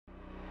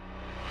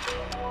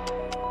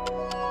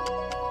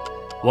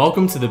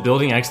Welcome to the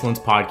Building Excellence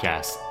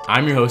Podcast.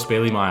 I'm your host,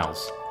 Bailey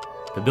Miles.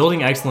 The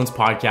Building Excellence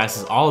Podcast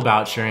is all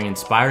about sharing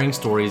inspiring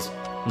stories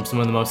from some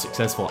of the most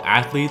successful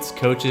athletes,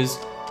 coaches,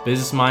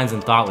 business minds,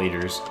 and thought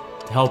leaders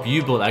to help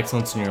you build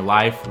excellence in your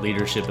life,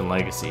 leadership, and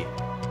legacy.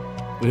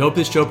 We hope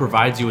this show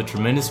provides you with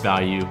tremendous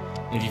value,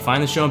 and if you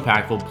find the show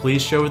impactful,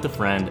 please share with a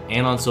friend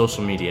and on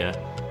social media,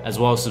 as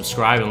well as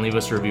subscribe and leave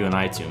us a review on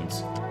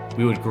iTunes.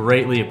 We would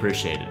greatly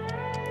appreciate it.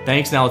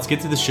 Thanks. Now let's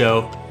get to the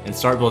show and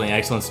start building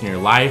excellence in your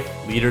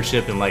life,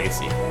 leadership, and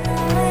legacy.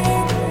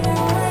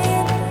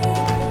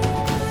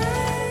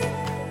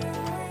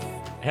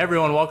 Hey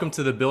everyone, welcome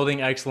to the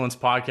Building Excellence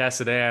Podcast.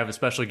 Today I have a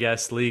special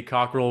guest, Lee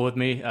Cockerell, with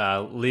me.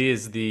 Lee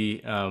is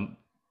the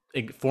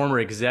former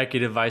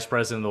executive vice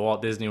president of the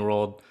Walt Disney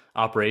World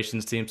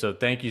operations team. So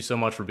thank you so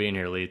much for being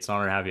here, Lee. It's an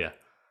honor to have you.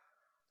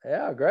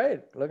 Yeah,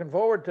 great. Looking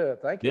forward to it.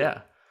 Thank you.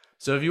 Yeah.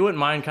 So if you wouldn't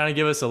mind, kind of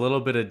give us a little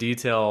bit of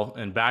detail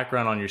and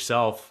background on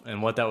yourself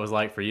and what that was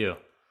like for you.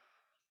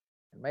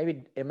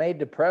 Maybe it may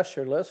depress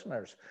your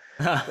listeners.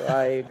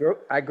 So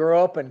I grew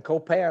up in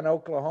Copan,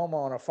 Oklahoma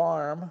on a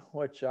farm,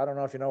 which I don't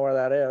know if you know where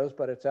that is,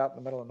 but it's out in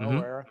the middle of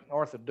nowhere,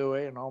 north of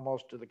Dewey and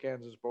almost to the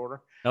Kansas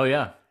border. Oh,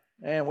 yeah.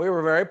 And we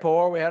were very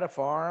poor. We had a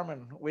farm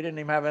and we didn't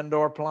even have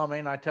indoor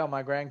plumbing. I tell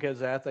my grandkids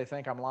that. They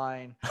think I'm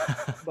lying.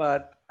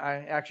 But I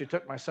actually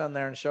took my son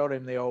there and showed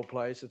him the old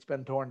place. It's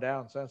been torn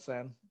down since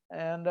then.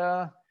 And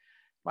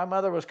my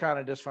mother was kind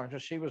of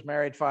dysfunctional. She was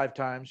married 5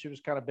 times. She was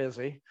kind of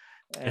busy.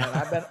 And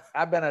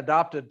I've been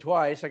adopted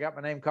twice. I got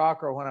my name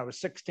Cockerell when I was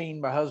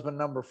 16 by husband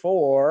number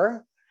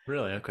 4.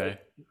 Really? Okay.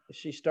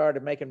 She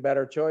started making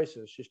better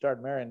choices. She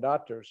started marrying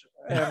doctors.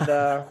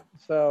 And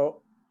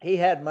so he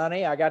had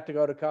money. I got to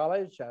go to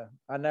college.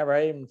 I never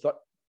even thought,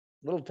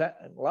 a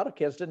lot of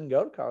kids didn't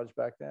go to college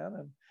back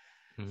then.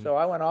 And so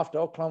I went off to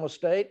Oklahoma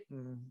State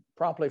and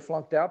promptly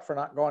flunked out for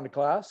not going to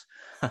class.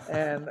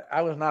 And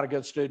I was not a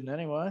good student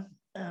anyway.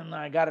 And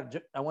I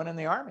went in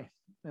the Army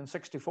in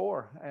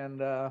 1964.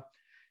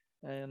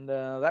 And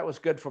that was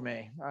good for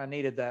me. I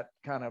needed that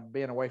kind of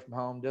being away from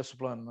home,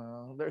 discipline.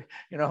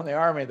 In the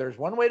Army, there's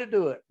one way to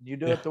do it. You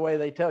do it the way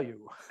they tell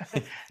you.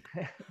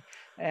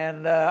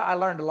 And I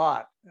learned a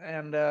lot.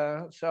 And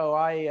so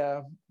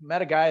I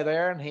met a guy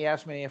there, and he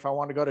asked me if I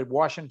wanted to go to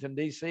Washington,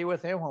 D.C.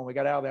 with him when we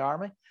got out of the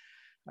Army.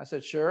 I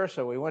said, sure.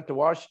 So we went to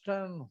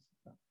Washington,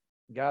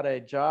 got a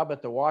job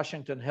at the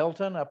Washington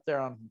Hilton up there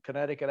on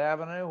Connecticut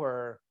Avenue,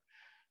 where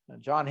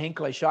John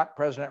Hinckley shot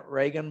President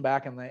Reagan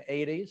back in the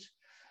 80s.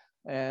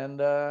 And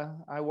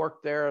I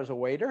worked there as a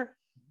waiter,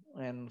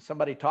 and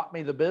somebody taught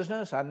me the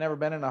business. I'd never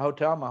been in a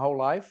hotel my whole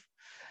life.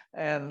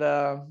 And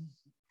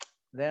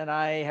then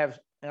I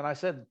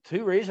said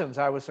 2 reasons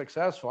I was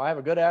successful. I have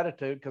a good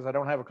attitude because I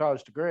don't have a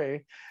college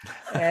degree.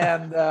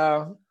 And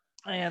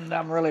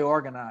I'm really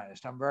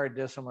organized. I'm very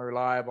disciplined,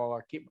 reliable.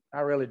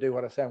 I really do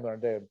what I say I'm going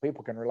to do.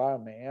 People can rely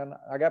on me. And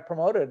I got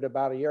promoted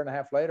about a year and a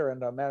half later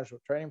into a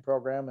management training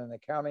program in the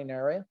accounting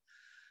area.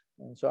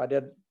 And so I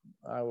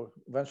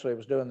eventually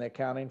was doing the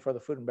accounting for the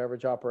food and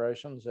beverage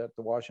operations at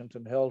the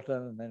Washington Hilton,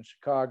 and then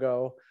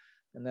Chicago,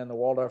 and then the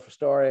Waldorf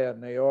Astoria in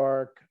New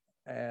York.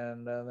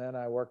 And then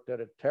I worked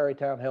at a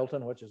Tarrytown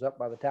Hilton, which is up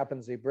by the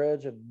Tappan Zee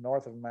Bridge in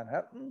north of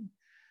Manhattan.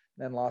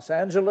 Then Los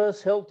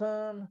Angeles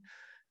Hilton.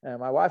 And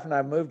my wife and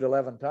I moved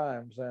 11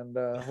 times, and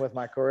with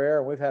my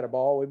career, we've had a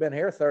ball. We've been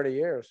here 30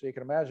 years, so you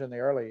can imagine the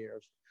early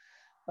years.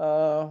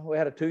 We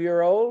had a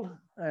 2-year-old,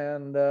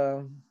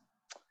 and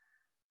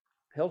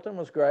Hilton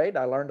was great.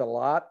 I learned a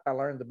lot. I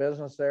learned the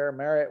business there.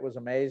 Marriott was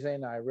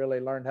amazing. I really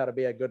learned how to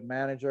be a good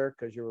manager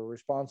because you were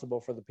responsible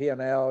for the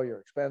P&L, your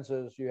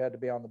expenses. You had to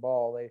be on the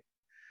ball.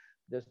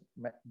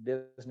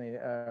 Disney,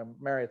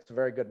 Marriott's a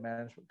very good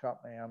management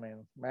company. I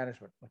mean,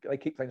 management, they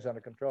keep things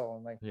under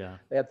control. And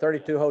they had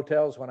 32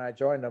 hotels when I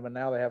joined them, and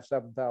now they have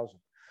 7,000.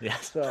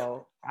 Yes.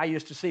 So I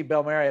used to see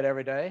Bill Marriott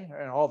every day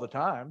and all the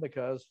time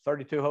because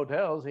 32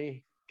 hotels,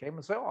 he came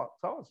and saw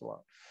us a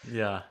lot.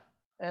 Yeah.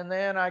 And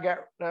then I got,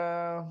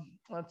 I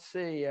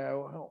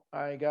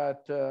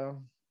got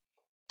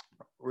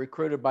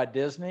recruited by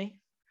Disney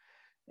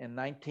in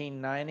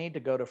 1990 to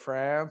go to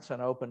France and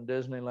open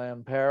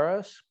Disneyland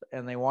Paris.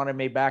 And they wanted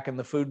me back in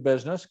the food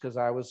business because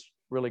I was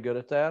really good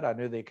at that. I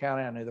knew the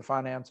accounting, I knew the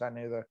finance,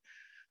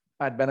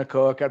 I'd been a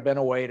cook, I'd been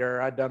a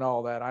waiter, I'd done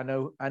all that. I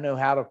knew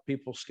how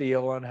people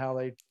steal and how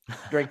they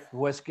drink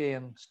whiskey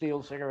and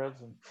steal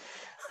cigarettes.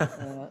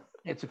 And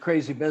it's a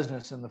crazy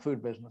business in the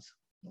food business.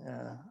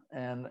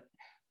 And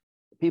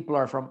people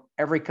are from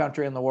every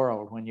country in the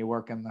world when you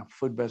work in the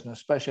food business,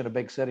 especially in a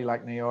big city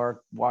like New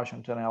York,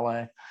 Washington,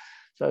 LA.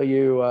 So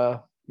you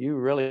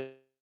really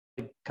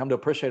come to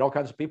appreciate all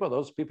kinds of people.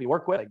 Those people you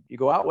work with, you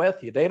go out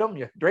with, you date them,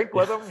 you drink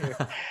with them,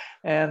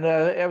 and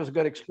it was a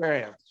good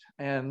experience.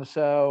 And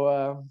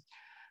so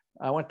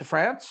I went to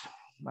France.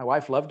 My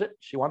wife loved it.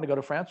 She wanted to go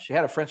to France. She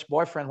had a French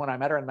boyfriend when I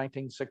met her in the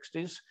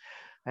 1960s.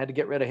 I had to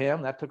get rid of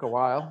him. That took a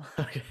while.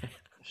 Okay.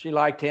 She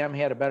liked him.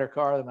 He had a better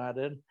car than I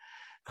did.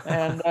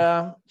 And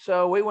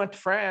so we went to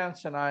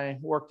France, and I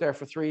worked there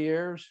for 3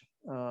 years.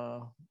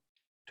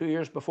 2 2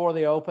 years before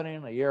the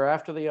opening, a year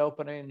after the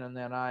opening, and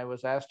then I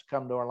was asked to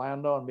come to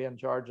Orlando and be in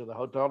charge of the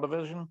hotel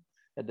division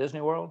at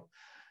Disney World.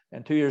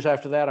 And 2 years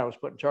after that, I was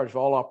put in charge of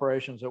all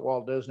operations at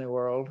Walt Disney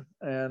World,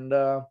 and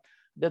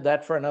did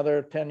that for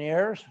another 10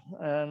 years.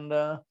 And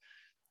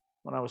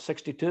when I was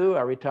 62,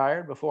 I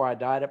retired before I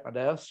died at my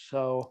desk.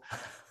 So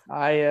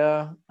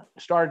I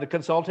started the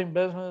consulting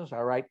business.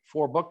 I write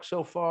 4 books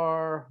so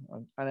far,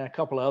 and a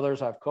couple of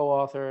others I've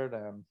co-authored,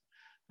 and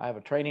I have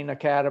a training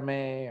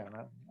academy, and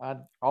I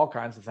all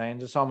kinds of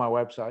things. It's on my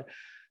website.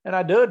 And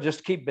I do it just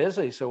to keep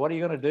busy. So what are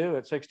you going to do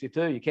at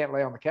 62? You can't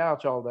lay on the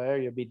couch all day or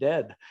you'll be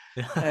dead.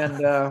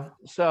 And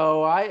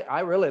so I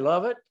really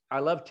love it. I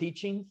love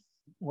teaching,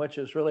 which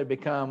has really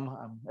become,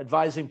 I'm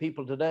advising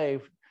people today,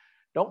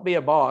 don't be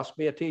a boss,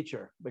 be a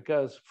teacher.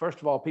 Because first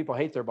of all, people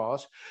hate their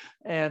boss.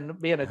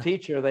 And being a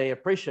teacher, they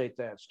appreciate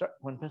that.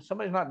 When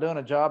somebody's not doing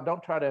a job,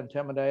 don't try to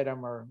intimidate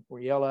them or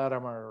yell at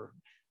them, or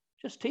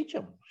just teach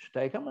them. Just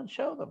take them and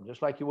show them,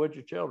 just like you would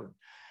your children.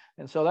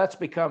 And so that's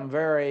become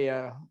very...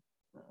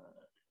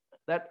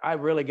 that I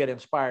really get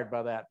inspired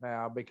by that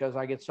now, because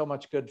I get so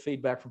much good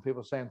feedback from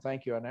people saying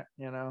thank you. And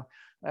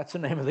that's the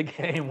name of the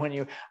game.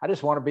 I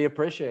just want to be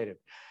appreciated.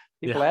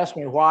 People ask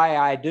me why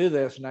I do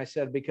this, and I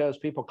said, because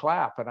people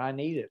clap and I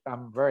need it.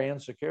 I'm very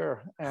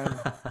insecure. And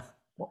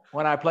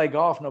when I play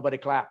golf, nobody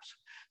claps.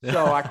 So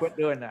I quit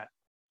doing that.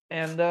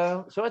 And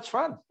so it's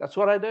fun. That's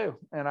what I do.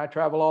 And I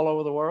travel all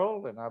over the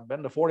world, and I've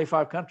been to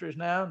 45 countries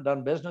now and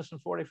done business in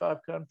 45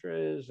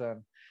 countries.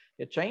 And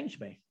it changed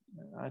me.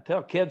 I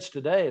tell kids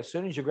today, as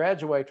soon as you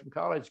graduate from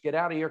college, get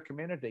out of your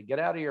community, get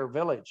out of your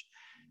village,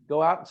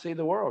 go out and see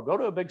the world, go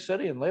to a big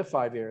city and live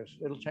 5 years.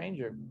 It'll change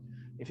you.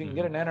 If you can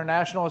get an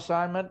international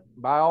assignment,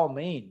 by all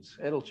means,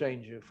 it'll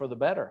change you for the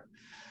better.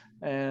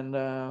 And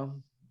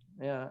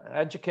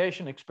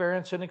education,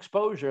 experience, and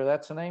exposure,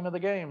 that's the name of the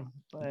game.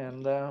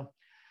 And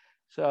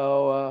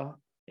so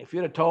if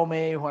you'd have told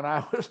me when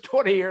I was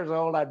 20 years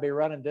old, I'd be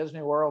running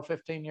Disney World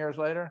 15 years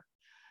later,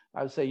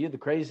 I would say, you're the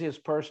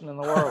craziest person in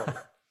the world.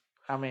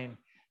 I mean,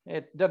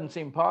 it doesn't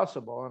seem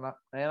possible.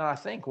 And I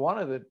think one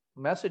of the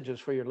messages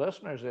for your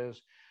listeners is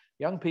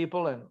young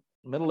people and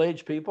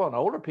middle-aged people and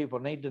older people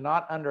need to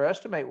not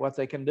underestimate what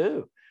they can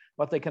do,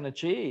 what they can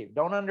achieve.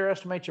 Don't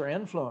underestimate your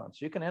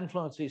influence. You can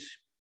influence these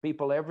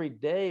people every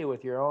day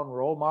with your own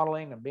role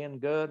modeling and being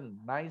good and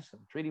nice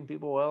and treating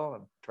people well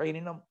and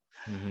training them.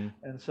 Mm-hmm.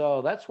 And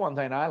so that's one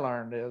thing I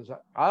learned is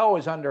I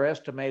always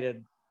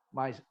underestimated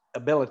my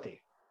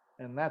ability.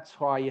 And that's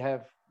why you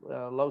have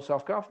low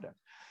self-confidence.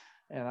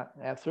 And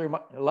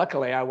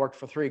luckily, I worked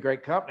for 3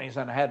 great companies,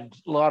 and I had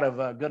a lot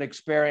of good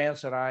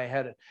experience, and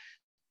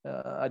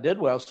I did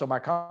well, so my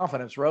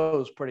confidence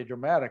rose pretty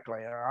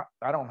dramatically.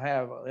 I don't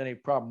have any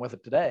problem with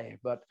it today,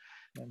 but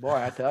boy,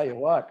 I tell you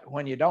what,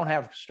 when you don't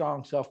have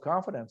strong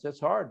self-confidence,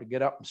 it's hard to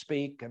get up and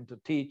speak and to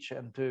teach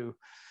and to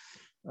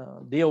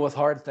deal with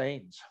hard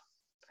things,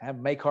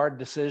 make hard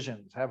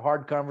decisions, have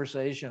hard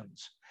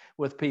conversations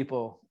with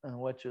people,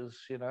 which is,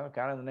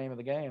 kind of the name of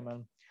the game.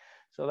 And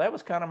so that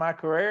was kind of my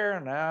career,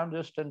 and now I'm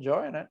just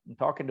enjoying it and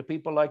talking to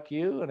people like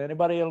you and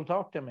anybody that'll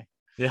talk to me.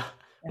 Yeah.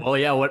 Well,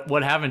 yeah.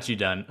 What haven't you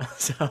done?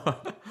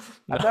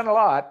 I've done a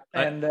lot,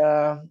 and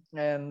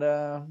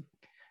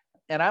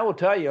I will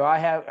tell you,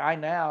 I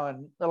now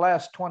in the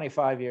last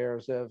 25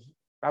 years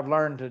I've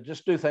learned to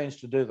just do things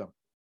to do them.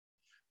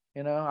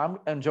 I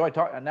enjoy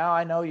talking. Now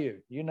I know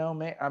you. You know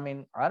me. I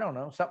mean, I don't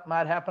know. Something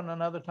might happen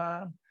another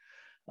time.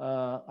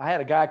 I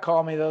had a guy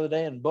call me the other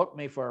day and book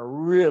me for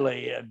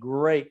a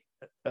great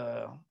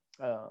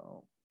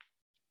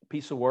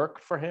piece of work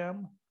for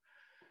him.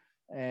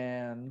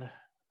 And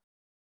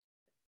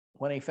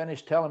when he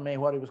finished telling me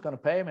what he was going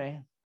to pay me,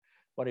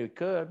 what he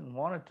could and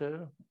wanted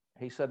to,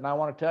 he said, and I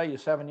want to tell you,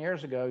 7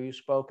 years ago, you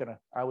spoke and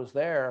I was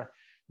there.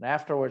 And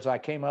afterwards, I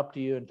came up to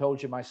you and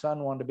told you my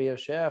son wanted to be a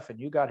chef, and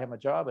you got him a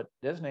job at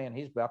Disney, and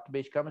he's about to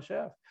become a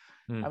chef.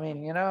 I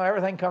mean,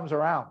 everything comes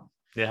around.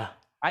 Yeah.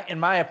 In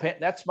my opinion,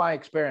 that's my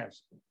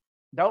experience.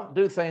 Don't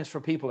do things for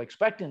people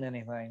expecting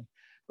anything.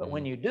 But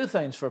when you do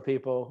things for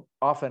people,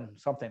 often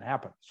something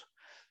happens.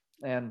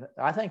 And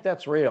I think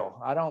that's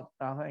real. I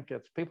think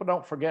people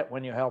don't forget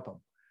when you help them.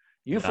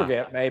 You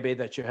forget maybe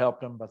that you helped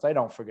them, but they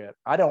don't forget.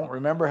 I don't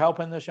remember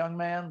helping this young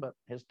man, but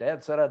his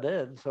dad said I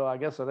did. So I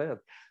guess I did.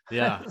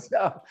 Yeah.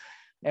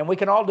 And we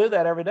can all do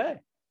that every day.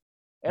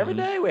 Every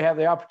day we have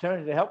the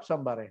opportunity to help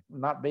somebody,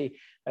 not be,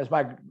 as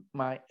my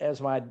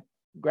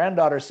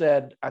granddaughter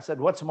said, I said,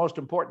 what's the most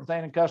important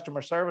thing in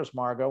customer service,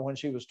 Margot, when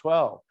she was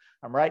 12?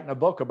 I'm writing a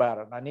book about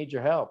it and I need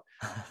your help.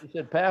 She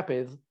said,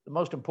 Pappy, the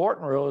most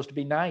important rule is to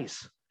be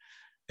nice.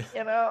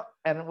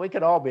 And we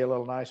could all be a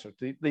little nicer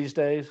these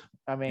days.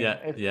 I mean,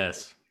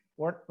 yes.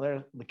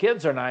 The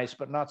kids are nice,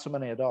 but not so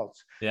many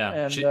adults. Yeah.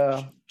 And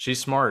she's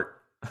smart.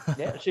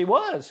 Yeah, she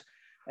was.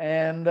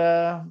 And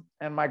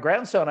my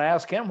grandson, I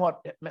asked him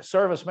what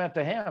service meant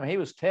to him. He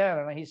was 10.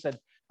 And he said,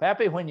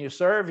 Pappy, when you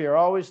serve, you're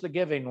always the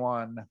giving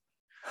one.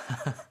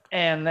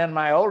 And then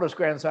my oldest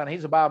grandson,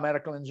 he's a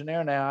biomedical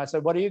engineer now. I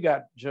said, what do you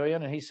got,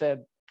 Julian? And he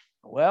said,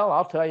 Well,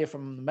 I'll tell you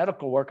from the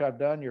medical work I've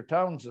done, your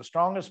tongue's the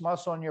strongest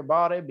muscle in your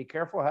body. Be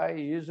careful how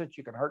you use it.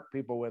 You can hurt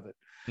people with it.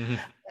 Mm-hmm.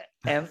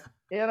 And,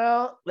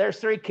 there's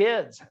 3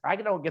 kids. I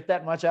don't get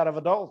that much out of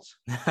adults.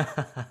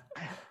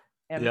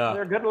 And Yeah.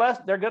 they're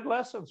good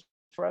lessons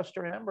for us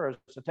to remember, is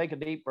to take a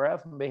deep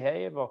breath and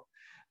behave. Well,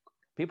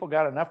 people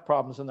got enough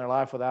problems in their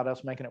life without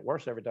us making it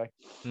worse every day.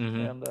 Mm-hmm.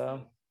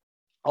 And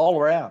all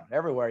around,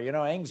 everywhere,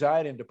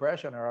 anxiety and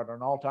depression are at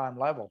an all-time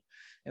level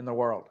in the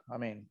world. I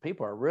mean,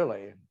 people are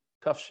really in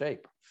tough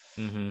shape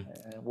and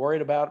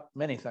worried about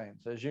many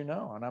things, as you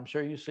know, and I'm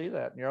sure you see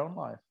that in your own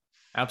life.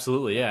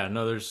 Absolutely. Yeah.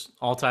 No, there's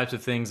all types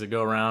of things that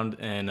go around,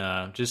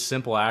 and just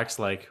simple acts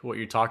like what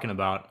you're talking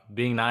about,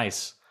 being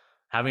nice,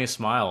 having a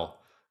smile,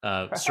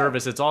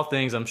 service. It's all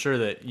things I'm sure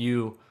that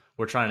you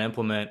were trying to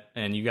implement,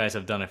 and you guys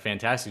have done a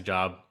fantastic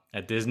job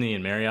at Disney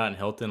and Marriott and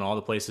Hilton, all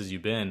the places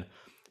you've been,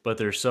 but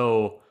they're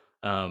so,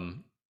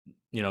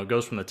 it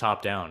goes from the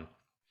top down.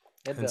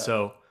 And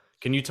so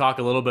can you talk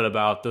a little bit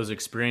about those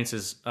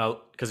experiences?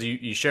 Because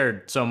you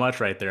shared so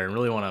much right there and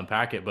really want to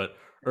unpack it, but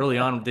early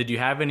on, did you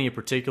have any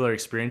particular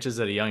experiences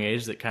at a young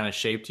age that kind of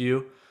shaped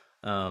you?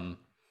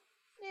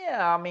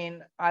 Yeah, I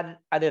mean, I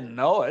didn't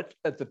know it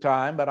at the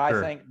time, but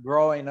I think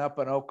growing up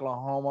in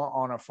Oklahoma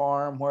on a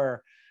farm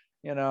where,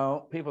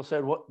 people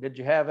said, "What did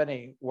you have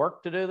any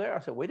work to do there?" I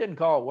said, "We didn't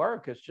call it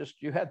work. It's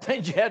just you had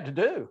things you had to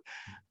do."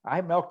 I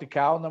milked a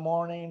cow in the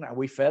morning.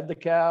 We fed the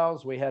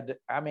cows. We had to,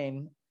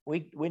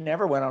 we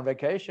never went on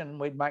vacation.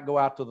 We might go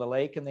out to the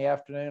lake in the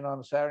afternoon on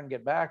a Saturday and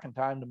get back in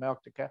time to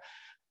milk the cow.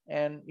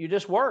 And you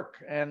just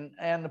work. And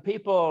the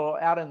people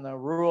out in the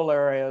rural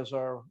areas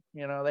are,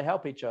 they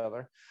help each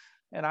other.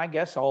 And I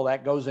guess all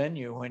that goes in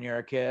you when you're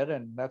a kid,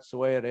 and that's the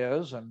way it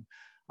is. And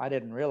I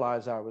didn't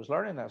realize I was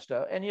learning that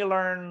stuff. And you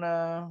learn,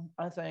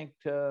 I think,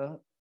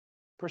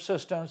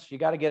 persistence. You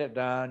got to get it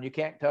done. You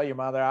can't tell your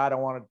mother, "I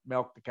don't want to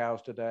milk the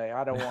cows today.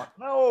 I don't want,"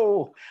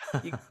 no,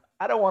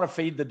 I don't want to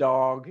feed the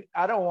dog.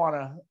 I don't want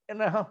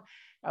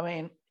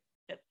to,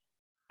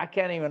 I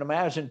can't even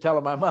imagine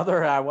telling my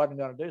mother I wasn't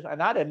going to do it.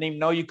 And I didn't even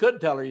know you could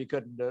tell her you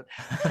couldn't do it.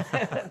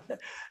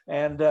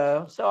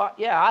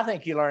 I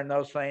think you learn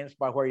those things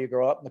by where you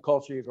grow up and the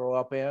culture you grow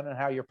up in and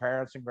how your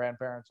parents and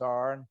grandparents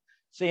are and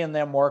seeing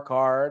them work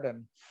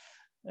hard.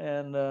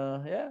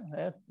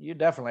 You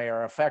definitely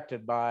are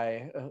affected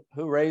by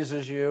who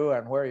raises you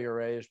and where you're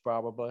raised,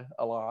 probably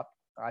a lot,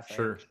 I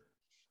think.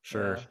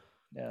 Sure.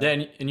 Yeah.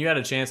 And you had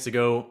a chance to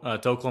go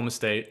to Oklahoma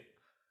State.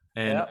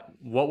 And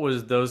what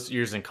was those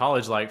years in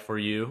college like for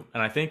you?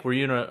 And I think, were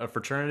you in a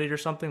fraternity or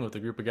something with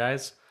a group of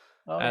guys?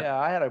 Yeah,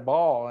 I had a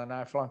ball and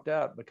I flunked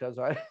out because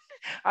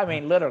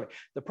literally.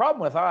 The problem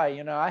with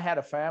I had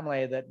a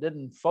family that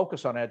didn't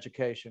focus on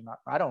education.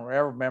 I don't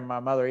ever remember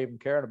my mother even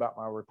caring about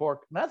my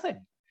report,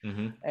 nothing.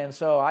 Mm-hmm. And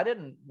so I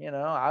didn't,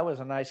 I was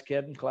a nice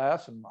kid in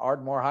class, and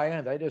Ardmore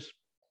High, they just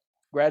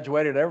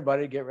graduated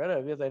everybody to get rid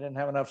of you. They didn't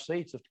have enough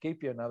seats to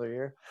keep you another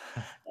year.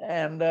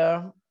 And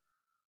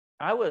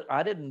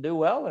I didn't do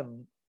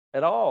well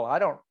at all.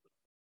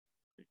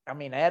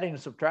 Adding and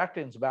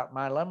subtracting is about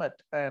my limit.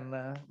 And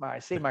I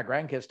see my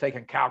grandkids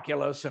taking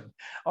calculus and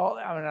all.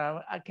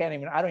 I don't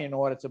even know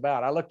what it's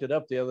about. I looked it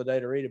up the other day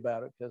to read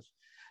about it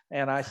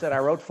and I said, I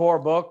wrote 4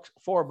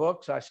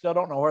 books. I still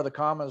don't know where the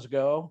commas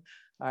go.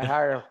 I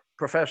hire a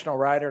professional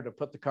writer to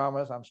put the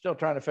commas. I'm still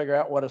trying to figure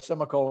out what a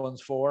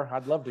semicolon's for.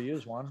 I'd love to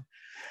use one.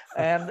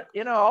 And,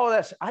 all of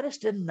that, I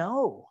just didn't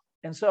know.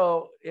 And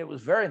so it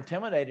was very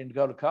intimidating to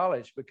go to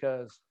college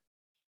because,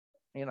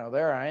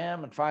 there I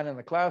am and finding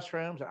the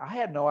classrooms. I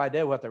had no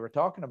idea what they were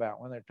talking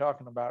about when they're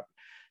talking about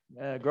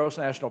gross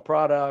national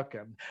product.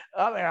 And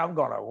I'm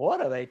going, what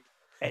are they?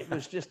 It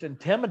was just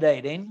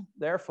intimidating.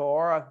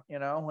 Therefore,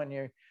 when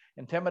you're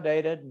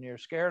intimidated and you're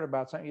scared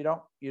about something,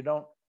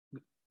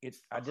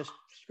 I just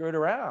screwed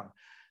around.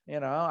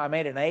 I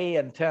made an A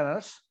in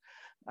tennis.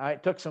 I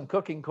took some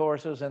cooking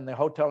courses in the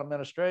hotel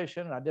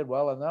administration. I did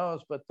well in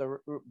those, but the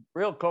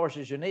real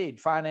courses you need,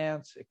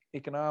 finance,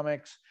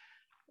 economics,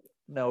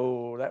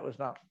 no, that was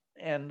not.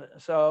 And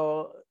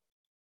so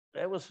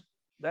it was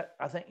that,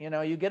 I think,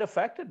 you get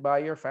affected by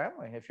your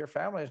family. If your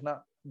family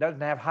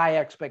doesn't have high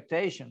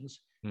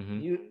expectations, I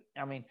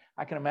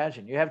can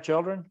imagine. You have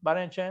children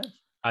by any chance?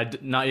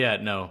 Not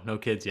yet. No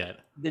kids yet.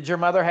 Did your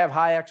mother have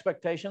high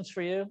expectations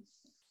for you?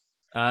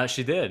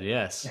 She did,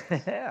 yes.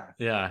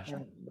 Yeah.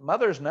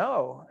 Mothers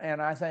know.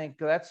 And I think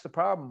that's the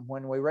problem.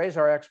 When we raise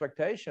our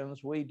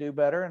expectations, we do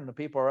better, and the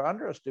people who are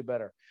under us do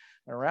better,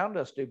 and around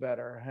us do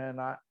better. And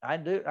I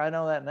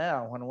know that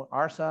now. When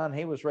our son,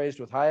 he was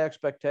raised with high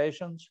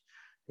expectations.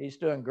 He's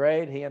doing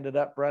great. He ended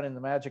up running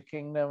the Magic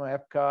Kingdom,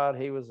 Epcot.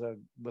 He was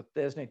with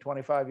Disney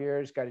 25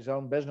 years, got his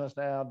own business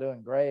now,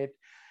 doing great.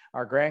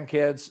 Our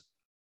grandkids,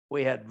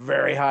 we had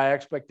very high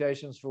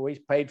expectations for. We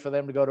paid for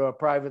them to go to a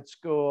private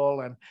school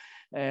and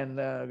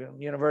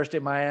University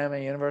of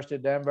Miami, University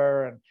of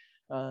Denver,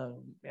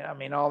 and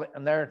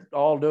they're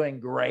all doing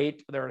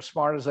great. They're as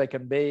smart as they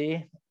can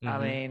be.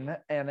 Mm-hmm.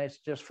 And it's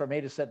just for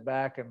me to sit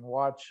back and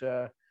watch.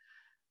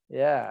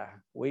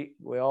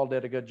 We all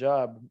did a good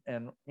job,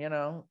 and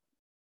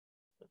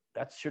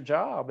that's your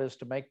job, is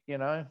to make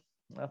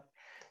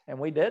And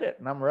we did it,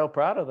 and I'm real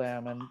proud of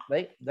them. And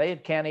they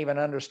can't even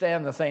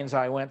understand the things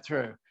I went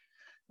through.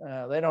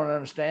 They don't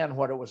understand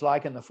what it was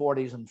like in the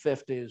 40s and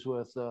 50s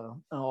with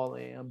all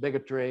the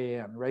bigotry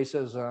and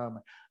racism.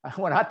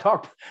 When I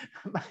talk,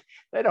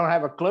 they don't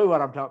have a clue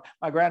what I'm talking.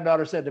 My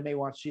granddaughter said to me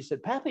once, she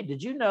said, "Pappy,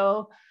 did you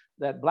know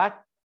that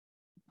black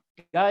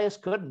guys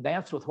couldn't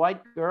dance with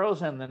white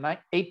girls in the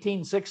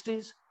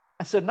 1860s?"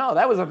 I said, "No,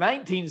 that was the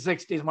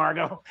 1960s,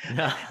 Margot."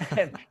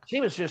 And she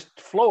was just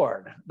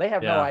floored. They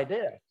have no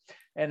idea.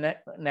 And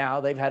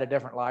now they've had a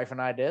different life than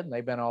I did. And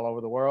they've been all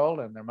over the world,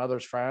 and their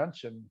mother's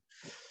French, and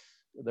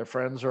their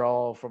friends are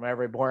all from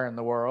everywhere in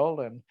the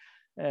world.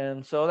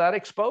 And so that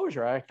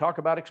exposure, I talk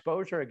about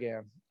exposure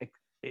again.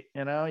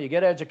 You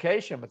get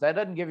education, but that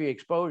doesn't give you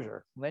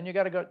exposure. And then you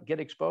got to go get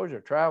exposure,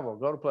 travel,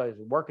 go to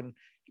places, work, and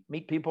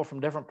meet people from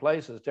different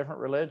places,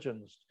 different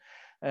religions,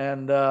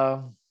 and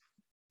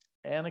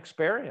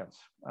experience.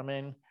 I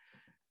mean,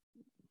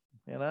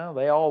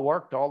 they all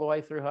worked all the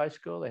way through high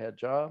school. They had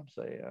jobs.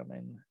 It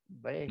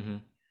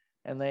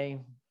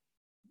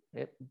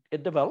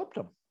developed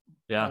them.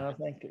 Yeah. And I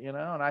think, and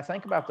I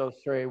think about those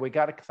three. We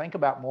got to think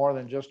about more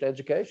than just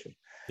education.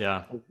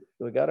 Yeah.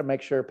 We got to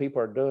make sure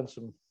people are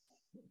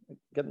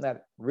getting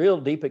that real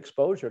deep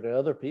exposure to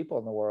other people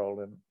in the world.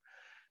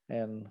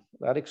 And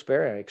that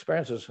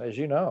experience is, as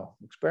you know,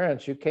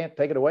 experience, you can't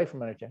take it away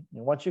from anything.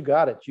 And once you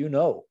got it,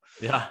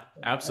 Yeah,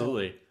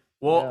 absolutely.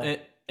 Well,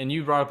 and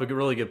you brought up a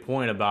really good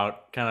point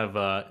about kind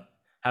of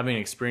having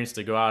an experience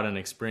to go out and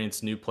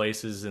experience new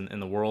places in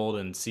the world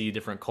and see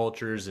different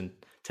cultures and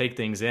take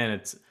things in.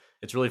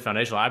 It's really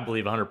foundational. I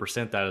believe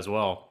 100% that as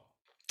well.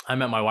 I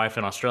met my wife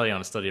in Australia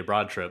on a study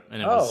abroad trip, and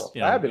it was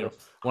fabulous.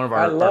 One of our.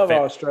 I love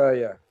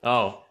Australia.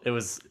 Oh, it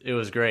was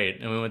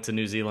great, and we went to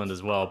New Zealand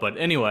as well. But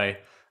anyway,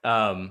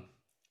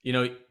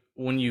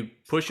 when you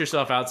push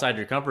yourself outside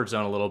your comfort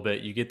zone a little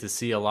bit, you get to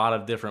see a lot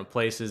of different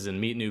places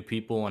and meet new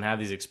people and have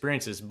these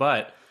experiences.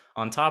 But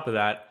on top of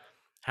that,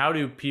 how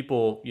do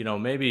people,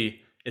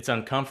 maybe it's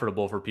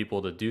uncomfortable for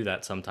people to do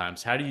that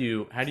sometimes. How are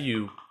you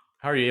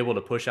able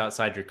to push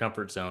outside your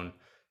comfort zone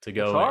to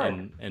go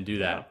and do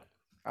that?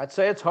 Yeah. I'd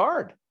say it's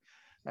hard.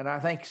 And I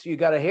think you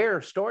got to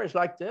hear stories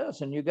like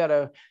this, and you got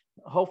to,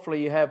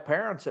 hopefully you have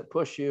parents that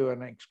push you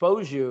and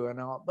expose you and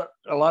all, but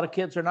a lot of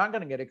kids are not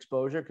going to get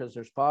exposure because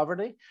there's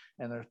poverty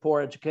and there's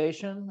poor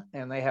education,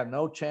 and they have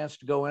no chance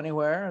to go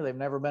anywhere. They've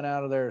never been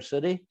out of their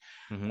city.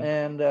 Mm-hmm.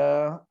 And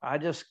I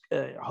just,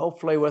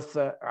 hopefully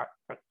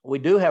we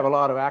do have a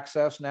lot of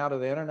access now to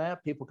the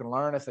internet. People can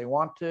learn if they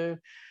want to.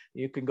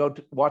 You can go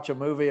watch a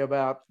movie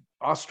about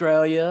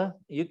Australia.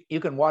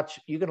 You can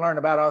learn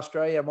about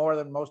Australia more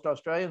than most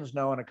Australians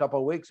know in a couple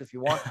of weeks if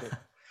you want to.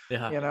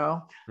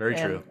 Yeah. Very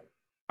true.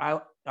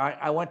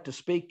 I went to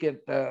speak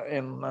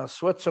in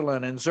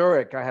Switzerland, in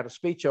Zurich. I had a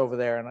speech over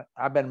there, and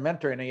I've been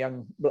mentoring a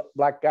young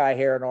black guy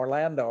here in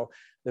Orlando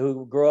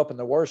who grew up in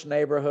the worst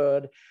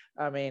neighborhood.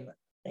 I mean,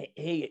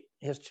 he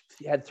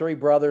had 3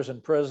 brothers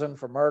in prison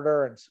for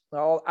murder and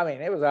all. I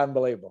mean, it was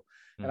unbelievable.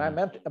 And I've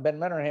been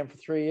mentoring him for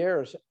 3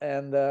 years,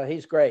 and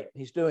he's great.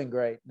 He's doing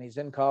great, and he's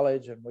in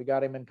college, and we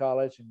got him in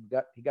college, and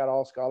he got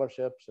all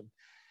scholarships.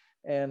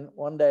 And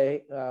one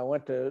day I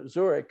went to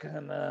Zurich,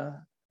 and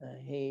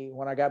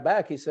when I got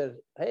back, he said,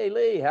 "Hey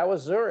Lee, how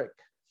was Zurich?"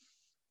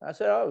 I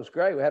said, "Oh, it was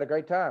great. We had a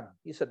great time."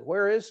 He said,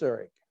 "Where is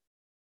Zurich?"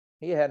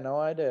 He had no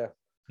idea.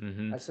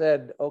 Mm-hmm. I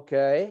said,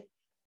 "Okay,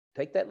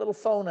 take that little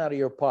phone out of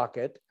your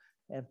pocket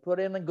and put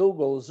in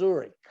Google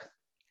Zurich,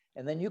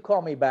 and then you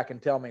call me back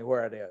and tell me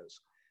where it is."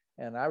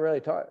 And I really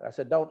taught. I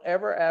said, "Don't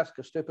ever ask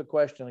a stupid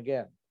question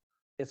again.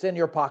 It's in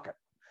your pocket."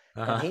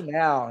 Uh-huh. And he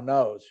now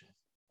knows.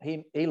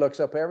 He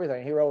looks up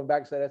everything. He wrote me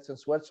back and said, "It's in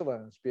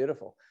Switzerland. It's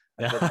beautiful."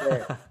 I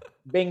said,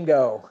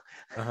 bingo.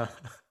 Uh-huh.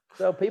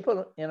 So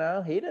people, he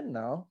didn't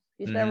know.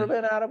 He's never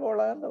been out of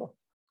Orlando.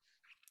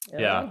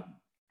 Yeah.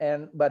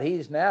 But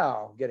he's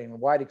now getting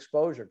wide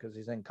exposure because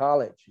he's in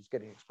college. He's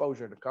getting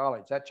exposure to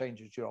college. That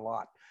changes you a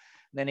lot.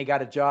 And then he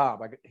got a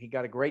job. He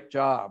got a great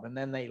job. And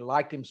then they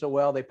liked him so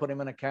well, they put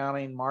him in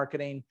accounting,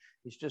 marketing.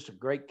 He's just a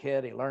great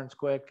kid. He learns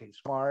quick. He's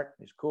smart.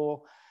 He's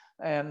cool.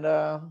 And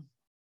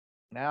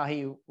now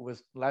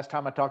last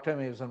time I talked to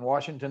him, he was in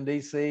Washington,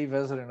 D.C.,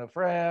 visiting a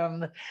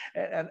friend.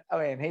 And I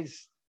mean,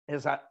 his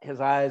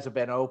eyes have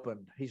been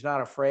opened. He's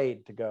not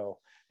afraid to go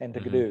and to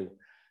do.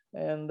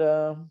 And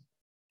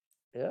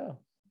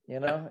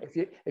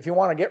if you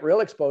want to get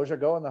real exposure,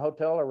 go in the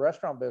hotel or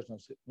restaurant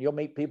business. You'll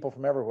meet people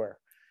from everywhere.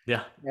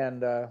 Yeah.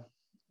 And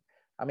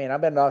I've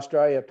been to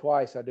Australia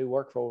twice. I do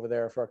work over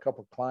there for a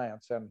couple of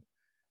clients, and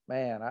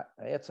man,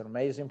 it's an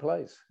amazing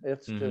place.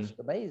 It's just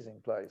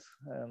amazing place.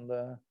 And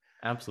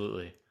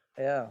absolutely.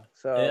 Yeah.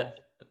 So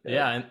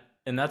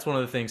and that's one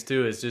of the things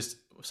too, is just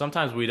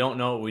sometimes we don't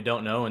know what we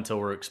don't know until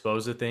we're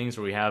exposed to things,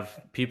 or we have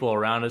people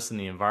around us in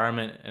the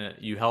environment, and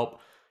you help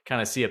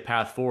kind of see a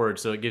path forward.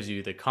 So it gives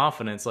you the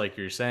confidence, like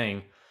you're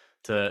saying,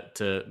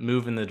 to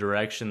move in the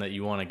direction that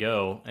you want to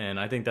go. And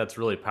I think that's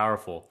really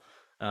powerful.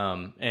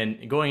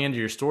 And going into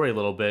your story a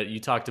little bit, you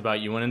talked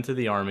about you went into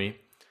the Army,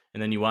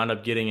 and then you wound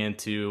up getting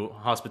into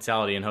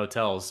hospitality and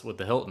hotels with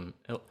the Hilton.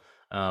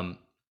 Um,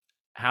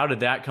 how did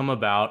that come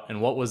about,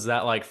 and what was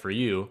that like for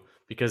you?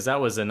 Because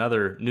that was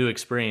another new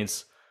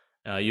experience.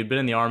 You'd been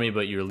in the Army,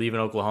 but you were leaving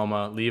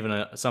Oklahoma,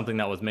 leaving something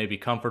that was maybe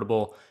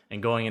comfortable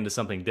and going into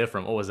something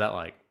different. What was that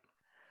like?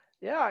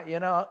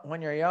 Yeah,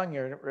 when you're young,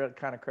 you're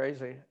kind of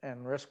crazy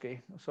and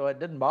risky. So it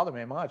didn't bother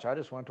me much. I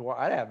just went to work.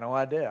 I had no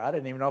idea. I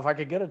didn't even know if I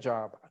could get a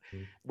job.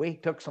 Mm. We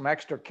took some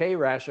extra K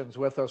rations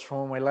with us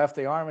from when we left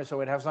the Army, so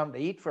we'd have something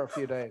to eat for a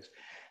few days.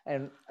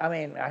 And I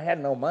mean, I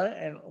had no money.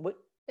 And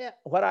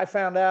what I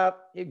found out,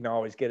 you can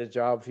always get a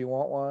job if you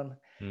want one.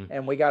 Mm.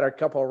 And we got a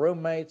couple of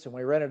roommates and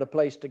we rented a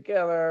place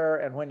together.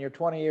 And when you're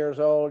 20 years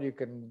old, you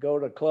can go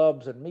to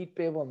clubs and meet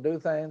people and do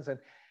things. And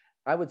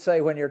I would say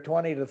when you're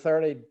 20 to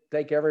 30,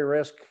 take every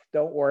risk.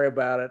 Don't worry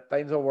about it.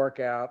 Things will work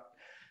out.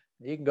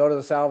 You can go to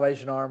the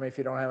Salvation Army if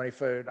you don't have any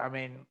food. I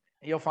mean,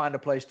 you'll find a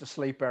place to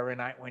sleep every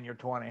night when you're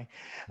 20.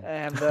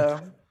 And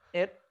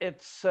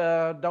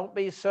don't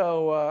be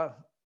so,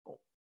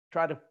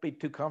 try to be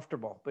too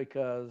comfortable,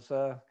 because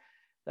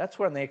that's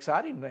when the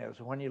exciting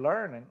is, when you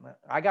learn. And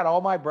I got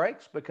all my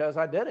breaks because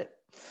I did it.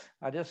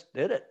 I just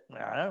did it.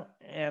 A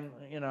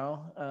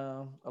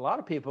lot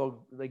of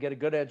people, they get a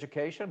good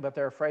education, but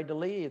they're afraid to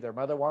leave. Their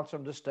mother wants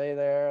them to stay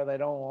there. They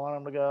don't want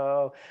them to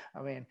go.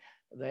 I mean,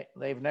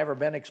 they've never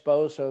been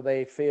exposed, so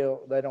they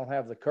feel they don't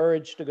have the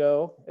courage to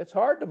go. It's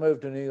hard to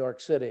move to New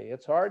York City.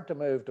 It's hard to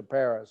move to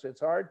Paris.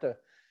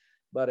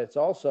 But it's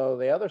also,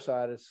 the other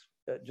side is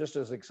just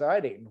as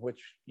exciting,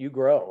 which you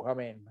grow. I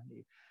mean,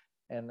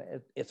 and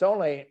it's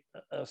only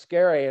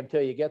scary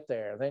until you get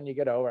there. Then you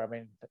get over. I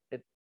mean,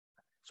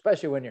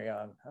 especially when you're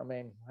young. I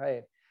mean,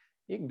 hey,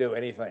 you can do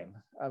anything.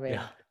 I mean,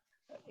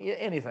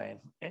 anything.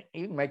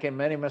 You can make as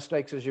many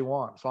mistakes as you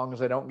want, as long as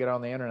they don't get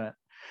on the internet.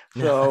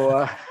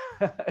 So,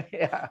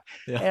 yeah.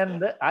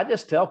 And I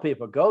just tell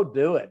people, go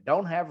do it.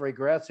 Don't have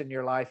regrets in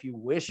your life. You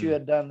wish you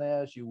had done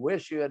this. You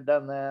wish you had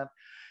done that.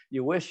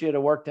 You wish you'd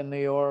have worked in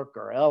New York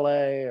or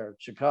LA or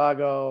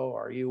Chicago,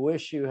 or you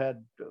wish you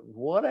had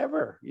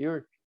whatever.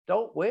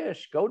 Don't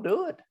wish, go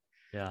do it.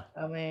 Yeah.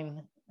 I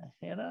mean,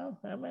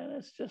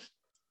 it's just,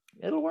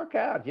 it'll work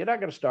out. You're not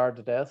going to starve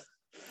to death.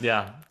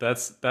 Yeah,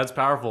 that's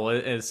powerful.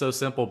 It's so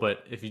simple,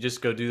 but if you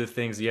just go do the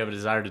things you have a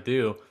desire to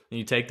do, and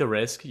you take the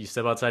risk, you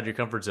step outside your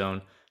comfort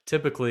zone,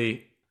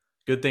 typically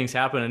good things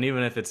happen. And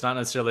even if it's not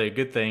necessarily a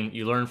good thing,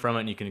 you learn from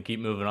it and you can keep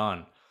moving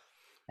on.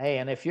 Hey,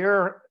 and if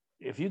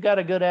you got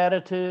a good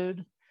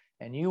attitude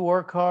and you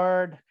work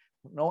hard,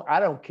 no, I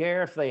don't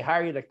care if they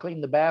hire you to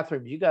clean the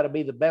bathrooms. You got to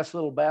be the best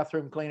little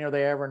bathroom cleaner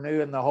they ever knew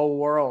in the whole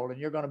world, and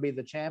you're going to be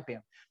the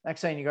champion.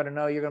 Next thing you're going to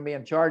know, you're going to be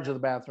in charge of the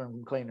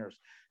bathroom cleaners,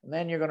 and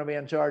then you're going to be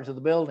in charge of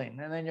the building,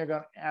 and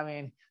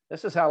then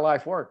this is how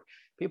life works.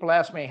 People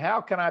ask me,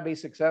 how can I be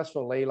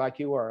successful, Lee, like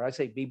you were? I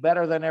say, be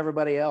better than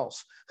everybody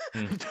else.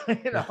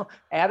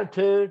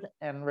 Attitude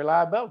and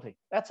reliability.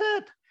 That's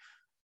it.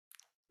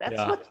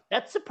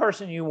 That's the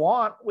person you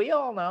want. We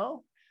all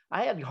know.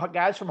 I had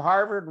guys from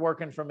Harvard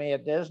working for me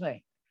at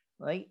Disney.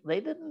 They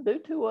didn't do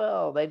too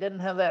well. They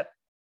didn't have that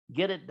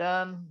get it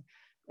done,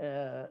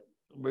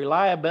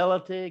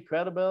 reliability,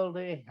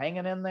 credibility,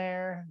 hanging in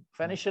there,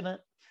 finishing it.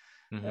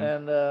 Mm-hmm.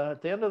 And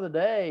at the end of the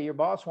day, your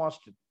boss wants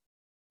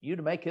you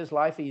to make his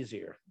life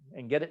easier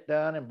and get it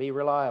done and be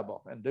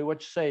reliable and do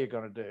what you say you're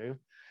going to do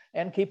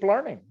and keep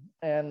learning.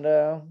 And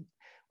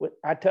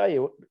I tell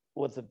you,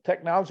 with the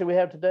technology we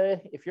have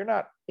today,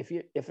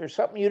 if there's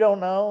something you don't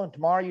know and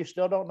tomorrow you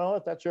still don't know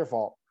it, that's your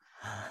fault.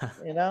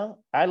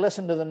 I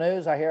listen to the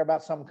news, I hear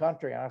about some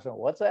country, and I say,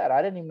 what's that?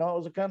 I didn't even know it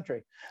was a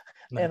country.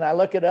 No. And I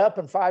look it up,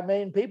 and 5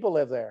 million people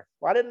live there.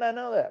 Why didn't I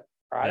know that?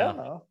 I don't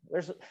know.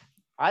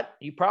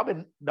 You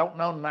probably don't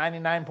know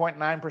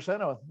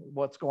 99.9% of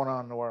what's going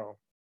on in the world.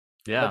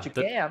 Yeah. But you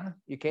can.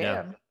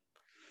 Yeah.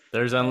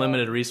 There's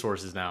unlimited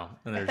resources now,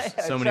 and there's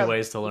so many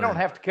ways to learn. You don't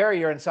have to carry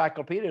your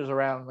encyclopedias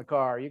around in the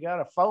car. You got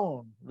a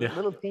phone, a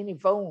little teeny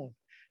phone.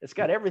 It's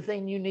got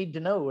everything you need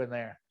to know in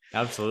there.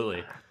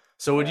 Absolutely.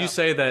 So would you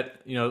say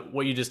that,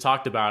 what you just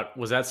talked about,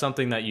 was that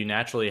something that you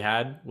naturally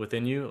had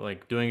within you,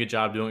 like doing a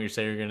job, doing what you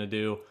say you're going to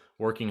do,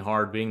 working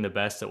hard, being the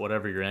best at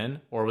whatever you're in?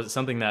 Or was it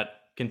something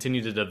that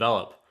continued to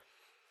develop?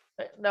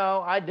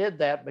 No, I did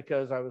that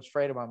because I was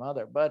afraid of my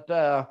mother. But,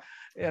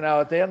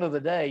 at the end of the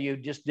day, you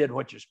just did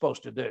what you're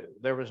supposed to do.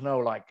 There was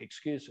no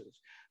excuses.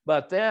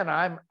 But then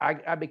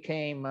I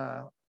became,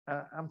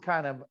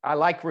 I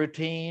like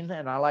routine,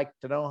 and I like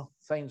to know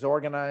things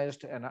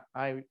organized. And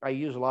I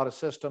use a lot of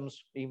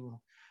systems. Even,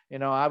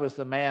 I was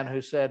the man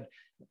who said,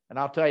 and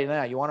I'll tell you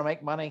now, you want to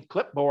make money?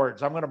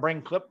 Clipboards. I'm going to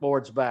bring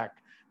clipboards back,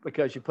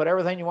 because you put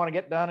everything you want to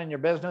get done in your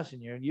business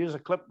and you use a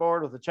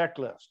clipboard with a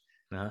checklist.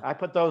 Uh-huh. I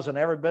put those in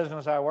every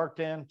business I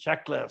worked in,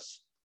 checklists.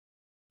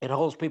 It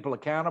holds people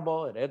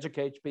accountable. It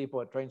educates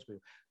people. It trains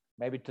people.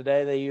 Maybe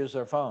today they use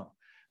their phone,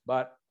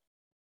 but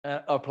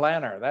a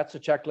planner, that's a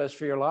checklist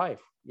for your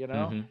life.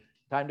 Mm-hmm.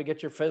 Time to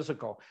get your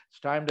physical. It's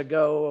time to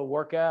go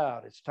work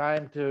out. It's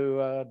time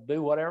to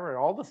do whatever,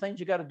 all the things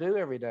you got to do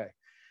every day.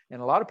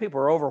 And a lot of people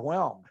are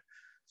overwhelmed.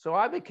 So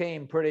I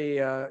became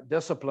pretty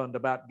disciplined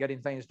about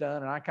getting things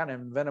done. And I kind of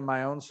invented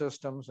my own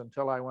systems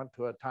until I went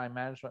to a time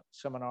management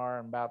seminar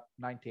in about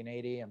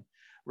 1980 and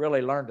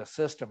really learned a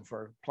system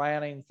for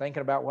planning,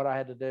 thinking about what I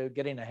had to do,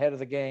 getting ahead of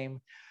the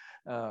game,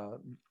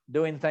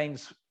 doing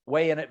things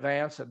way in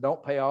advance that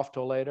don't pay off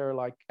till later.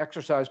 Like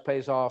exercise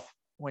pays off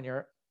when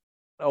you're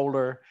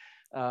older.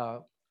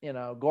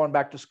 Going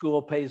back to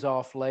school pays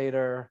off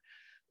later.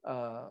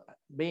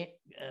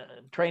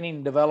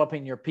 Training,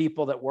 developing your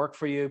people that work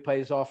for you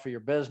pays off for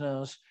your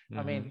business. Mm-hmm.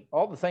 I mean,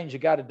 all the things you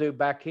got to do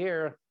back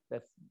here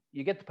that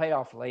you get to pay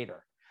off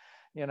later,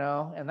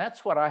 and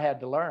that's what I had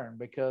to learn,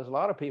 because a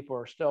lot of people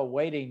are still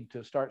waiting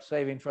to start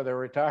saving for their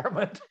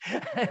retirement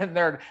and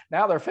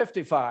they're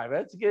 55.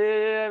 That's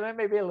good. That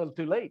may be a little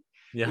too late.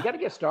 Yeah. You got to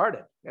get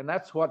started. And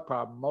that's what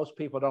problem. Most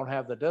people don't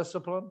have the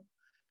discipline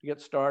to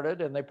get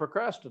started and they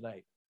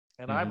procrastinate.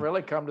 And I've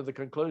really come to the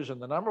conclusion,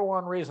 the number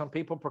one reason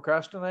people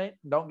procrastinate,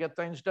 don't get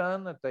things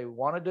done that they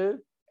want to do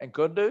and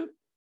could do,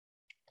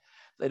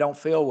 they don't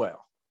feel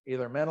well,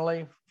 either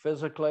mentally,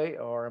 physically,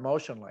 or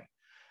emotionally.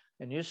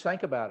 And you just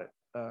think about it.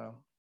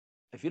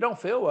 If you don't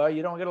feel well,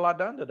 you don't get a lot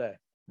done today.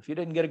 If you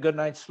didn't get a good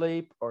night's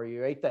sleep, or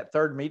you ate that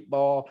third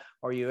meatball,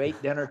 or you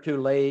ate dinner too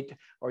late,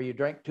 or you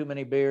drank too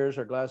many beers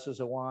or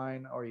glasses of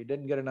wine, or you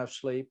didn't get enough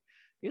sleep,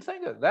 you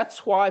think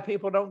that's why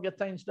people don't get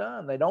things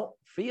done. They don't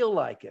feel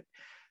like it.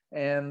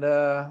 And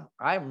I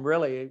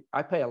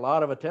pay a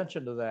lot of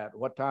attention to that.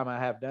 What time I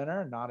have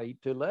dinner, not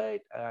eat too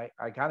late. I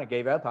kind of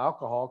gave up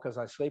alcohol because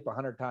I sleep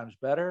 100 times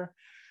better.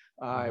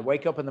 I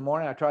wake up in the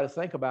morning, I try to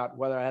think about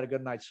whether I had a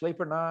good night's sleep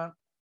or not.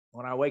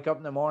 When I wake up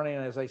in the morning,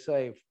 as they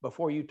say,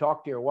 before you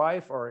talk to your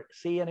wife or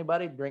see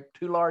anybody, drink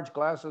 2 large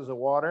glasses of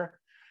water,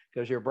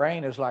 because your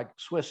brain is like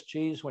Swiss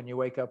cheese when you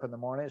wake up in the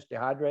morning. It's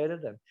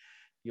dehydrated and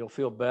you'll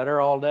feel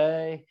better all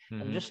day.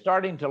 I'm just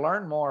starting to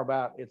learn more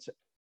about it's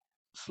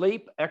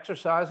sleep,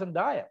 exercise, and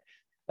diet.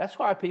 That's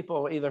why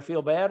people either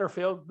feel bad or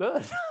feel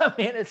good. I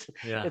mean, it's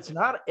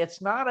not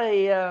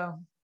a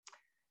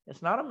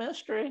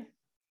mystery.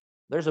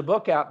 There's a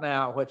book out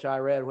now, which I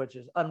read, which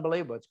is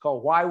unbelievable. It's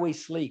called Why We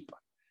Sleep.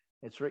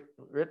 It's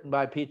written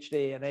by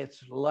PhD, and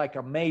it's like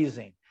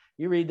amazing.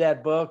 You read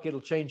that book, it'll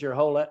change your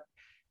whole,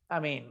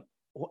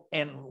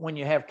 and when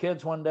you have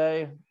kids one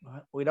day,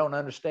 we don't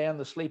understand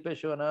the sleep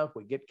issue enough.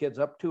 We get kids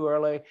up too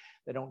early.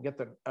 They don't get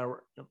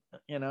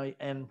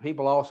and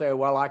people all say,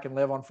 well, I can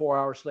live on 4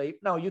 hours sleep.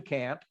 No, you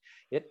can't.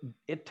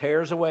 It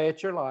tears away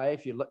at your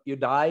life. You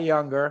die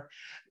younger.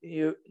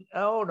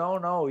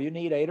 No. You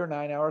need 8 or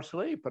 9 hours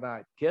sleep a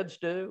night. Kids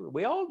do.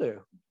 We all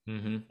do.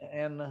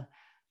 And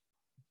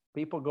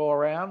people go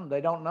around,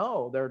 they don't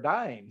know they're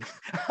dying.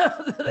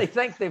 They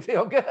think they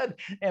feel good.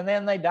 And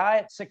then they die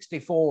at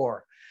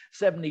 64,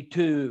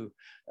 72.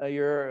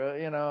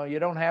 You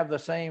don't have the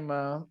same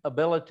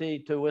ability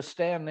to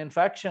withstand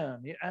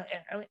infection.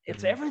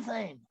 It's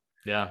everything.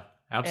 Yeah,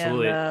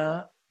 absolutely.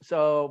 And,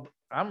 so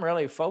I'm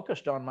really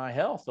focused on my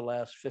health the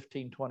last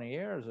 15, 20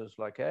 years. It's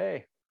like,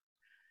 hey,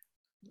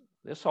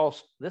 this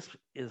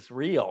is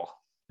real.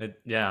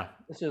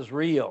 This is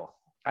real.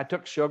 I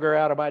took sugar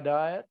out of my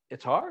diet.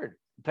 It's hard.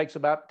 It takes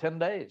about 10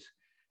 days.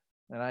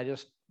 And I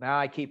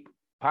keep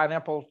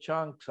pineapple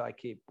chunks, I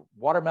keep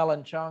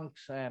watermelon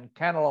chunks and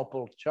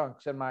cantaloupe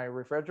chunks in my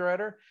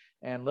refrigerator,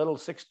 and little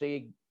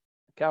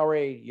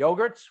 60-calorie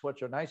yogurts,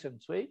 which are nice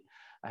and sweet.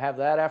 I have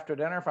that after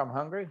dinner if I'm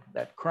hungry,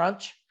 that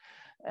crunch,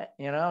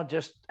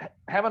 just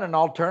having an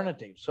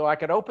alternative. So I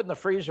could open the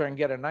freezer and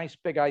get a nice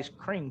big ice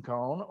cream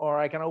cone, or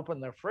I can open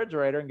the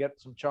refrigerator and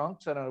get some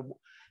chunks and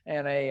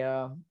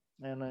a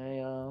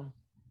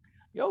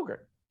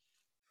yogurt,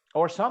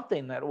 or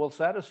something that will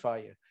satisfy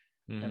you.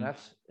 And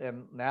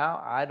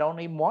now I don't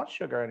even want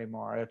sugar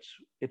anymore.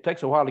 It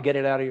takes a while to get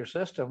it out of your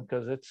system,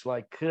 because it's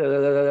like,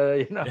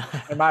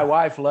 and my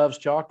wife loves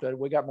chocolate.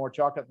 We got more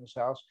chocolate in this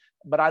house,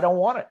 but I don't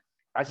want it.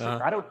 I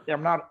said,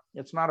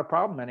 it's not a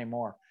problem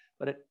anymore,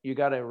 but you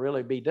got to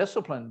really be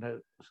disciplined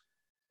to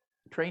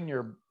train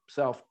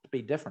yourself to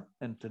be different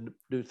and to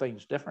do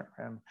things different.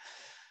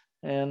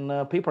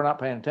 And people are not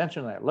paying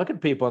attention to that. Look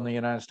at people in the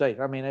United States.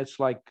 I mean,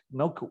 it's like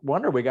no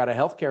wonder we got a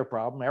healthcare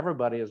problem.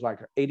 Everybody is like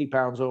 80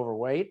 pounds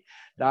overweight,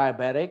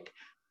 diabetic,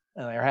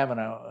 and they're having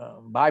a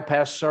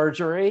bypass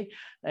surgery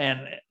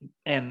and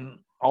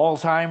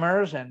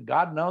Alzheimer's and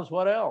God knows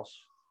what else.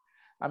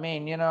 I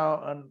mean,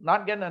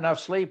 not getting enough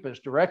sleep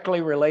is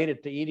directly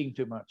related to eating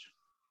too much.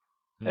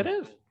 It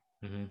is.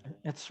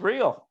 It's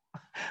real.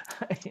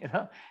 It's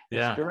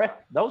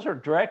direct. Those are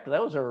direct.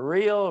 Those are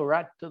real,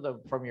 right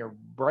from your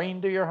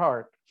brain to your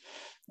heart.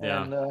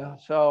 And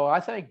so I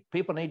think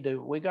we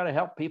got to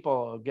help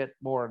people get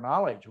more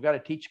knowledge. We got to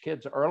teach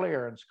kids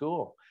earlier in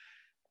school.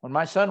 When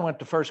my son went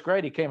to first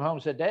grade, he came home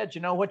and said, "Dad, you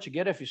know what you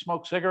get if you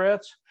smoke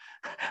cigarettes?"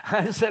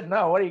 I said,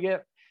 "No, what do you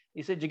get?"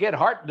 He said, "You get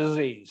heart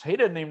disease." He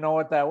didn't even know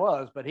what that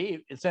was, but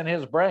it's in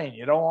his brain.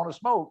 You don't want to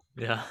smoke.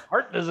 Yeah.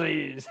 Heart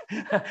disease.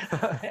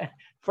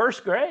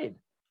 First grade.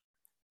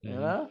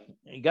 You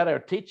got to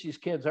teach these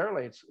kids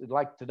early. It's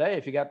like today,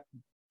 if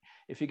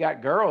if you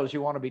got girls,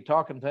 you want to be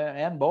talking to,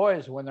 and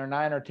boys when they're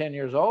 9 or 10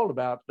 years old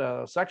about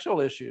sexual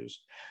issues,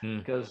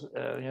 because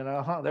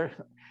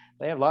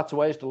they have lots of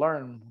ways to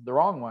learn the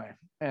wrong way,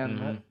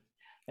 and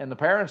the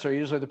parents are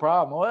usually the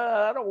problem.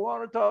 Well, I don't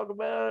want to talk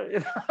about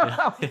it.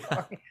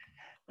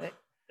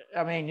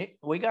 I mean,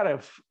 we got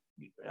to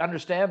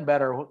understand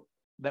better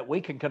that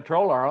we can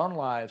control our own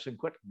lives and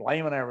quit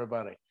blaming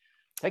everybody.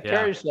 Take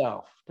care of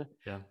yourself.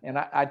 Yeah. And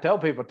I tell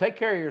people, take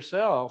care of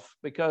yourself,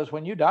 because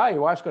when you die,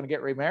 your wife's going to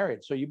get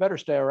remarried. So you better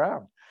stay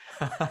around.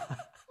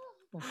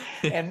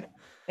 And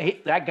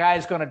that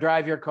guy's going to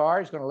drive your car.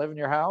 He's going to live in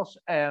your house,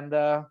 and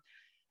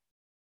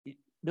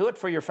do it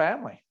for your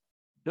family.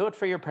 Do it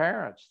for your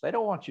parents. They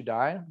don't want you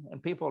dying.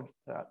 And people,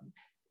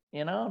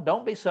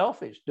 don't be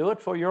selfish. Do it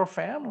for your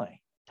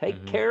family.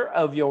 Take care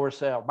of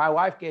yourself. My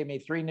wife gave me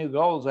 3 new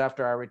goals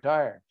after I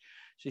retired.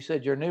 She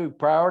said, your new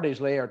priorities,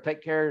 Lee, are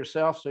take care of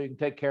yourself so you can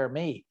take care of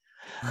me.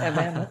 And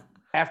then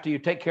after you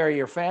take care of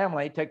your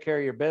family, take care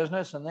of your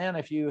business. And then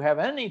if you have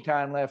any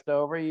time left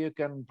over, you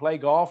can play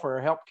golf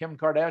or help Kim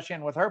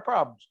Kardashian with her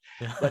problems.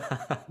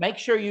 But make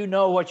sure you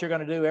know what you're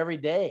going to do every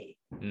day.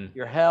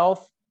 Your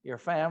health, your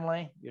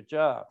family, your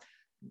job.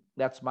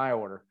 That's my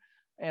order.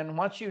 And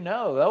once you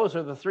know, those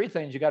are the 3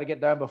 things you got to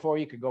get done before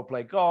you can go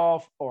play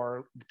golf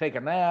or take a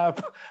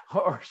nap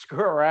or screw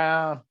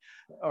around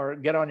or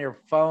get on your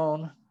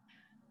phone.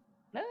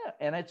 Yeah,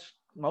 and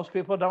most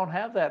people don't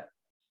have that.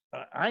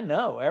 I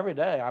know every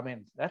day. I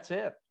mean, that's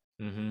it.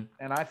 And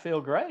I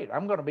feel great.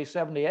 I'm going to be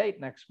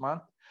 78 next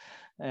month,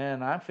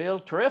 and I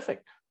feel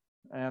terrific.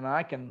 And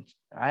I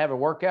have a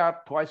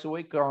workout twice a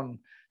week on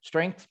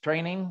strength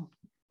training,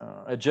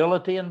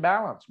 agility, and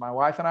balance. My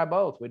wife and I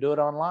both. We do it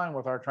online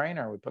with our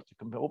trainer. We put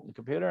open the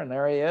computer, and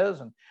there he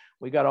is, and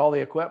we got all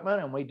the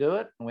equipment, and we do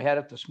it. And we had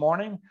it this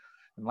morning,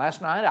 and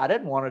last night I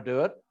didn't want to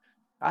do it.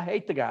 I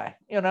hate the guy,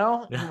 he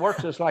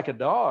works just like a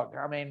dog.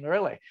 I mean,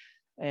 really.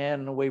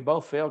 And we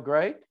both feel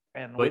great,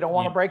 and we don't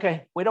want to break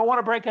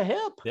a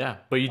hip. Yeah.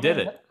 But you did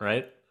it,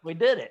 right? We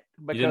did it.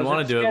 You didn't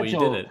want to do it, but you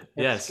did it.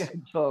 Yes.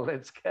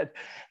 It's good.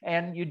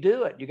 And you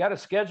do it. You got to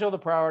schedule the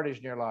priorities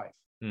in your life,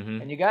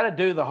 and you got to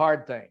do the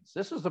hard things.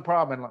 This is the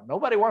problem.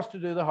 Nobody wants to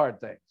do the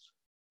hard things.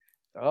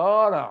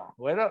 Oh no,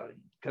 we don't,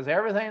 because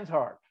everything's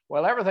hard.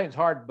 Well, everything's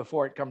hard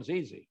before it comes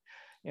easy.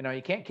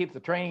 You can't keep the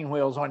training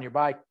wheels on your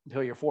bike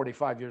until you're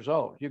 45 years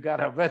old. You got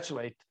to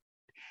eventually.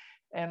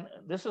 And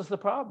this is the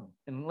problem.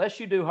 Unless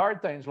you do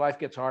hard things, life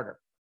gets harder.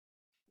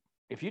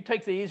 If you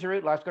take the easy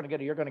route,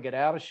 you're going to get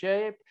out of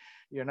shape.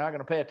 You're not going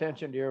to pay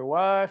attention to your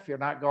wife. You're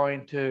not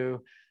going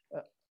to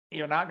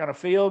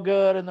feel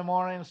good in the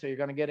morning. So you're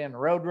going to get in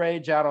road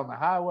rage out on the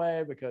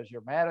highway because you're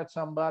mad at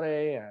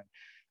somebody. And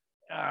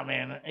I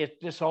mean,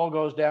 it just all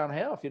goes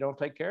downhill if you don't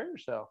take care of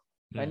yourself.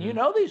 And you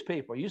know these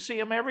people. You see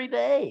them every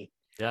day.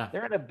 Yeah.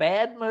 They're in a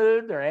bad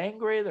mood. They're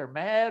angry. They're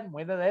mad.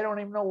 They don't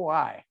even know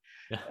why.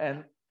 Yeah.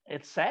 And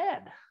it's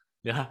sad.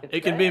 Yeah. It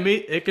can be me.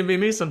 It can be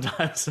me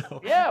sometimes.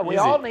 So yeah. We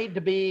all need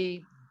to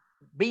be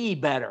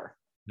better.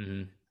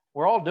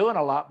 We're all doing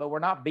a lot, but we're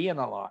not being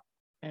a lot.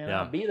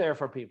 And be there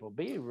for people.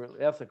 Be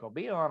ethical.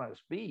 Be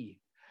honest.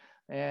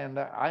 And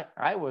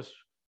I was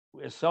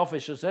as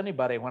selfish as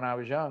anybody when I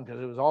was young,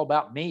 because it was all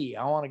about me.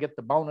 I want to get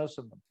the bonus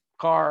and the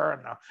car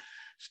and the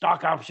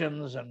stock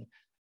options. And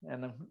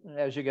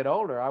as you get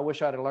older, I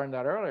wish I'd have learned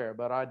that earlier,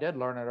 but I did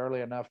learn it early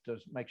enough to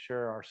make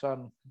sure our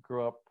son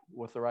grew up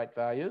with the right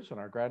values, and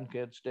our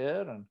grandkids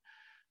did. And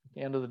at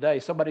the end of the day,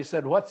 somebody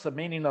said, what's the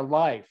meaning of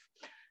life?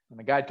 And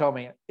the guy told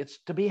me, it's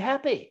to be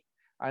happy.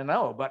 I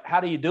know, but how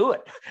do you do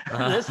it?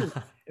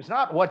 It's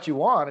not what you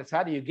want. It's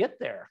how do you get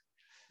there?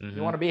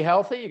 You want to be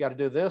healthy? You got to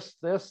do this,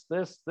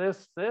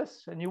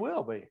 and you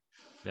will be.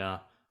 Yeah.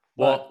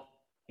 Well, but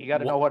you got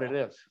to know what it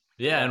is.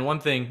 Yeah. And one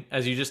thing,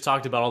 as you just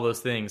talked about all those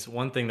things,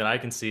 one thing that I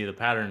can see the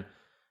pattern,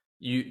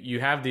 you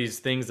have these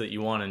things that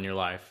you want in your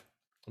life,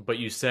 but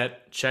you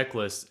set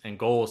checklists and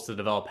goals to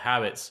develop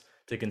habits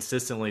to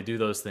consistently do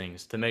those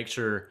things, to make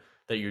sure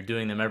that you're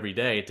doing them every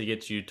day to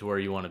get you to where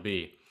you want to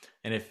be.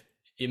 And if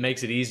it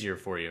makes it easier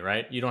for you,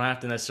 right? You don't have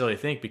to necessarily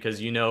think,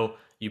 because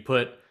you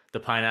put the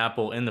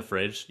pineapple in the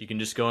fridge, you can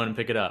just go in and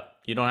pick it up.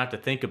 You don't have to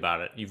think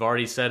about it. You've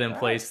already set in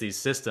place these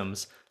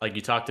systems like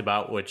you talked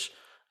about, which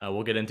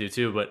we'll get into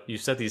too, but you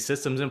set these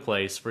systems in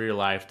place for your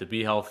life to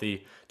be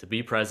healthy, to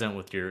be present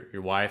with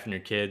your wife and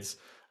your kids,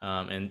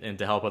 and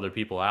to help other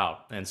people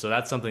out. And so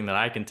that's something that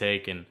I can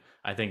take, and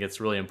I think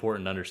it's really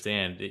important to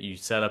understand that you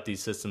set up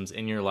these systems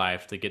in your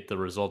life to get the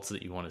results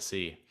that you want to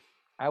see.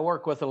 I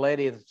work with a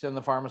lady that's in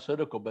the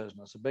pharmaceutical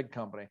business, a big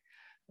company,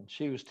 and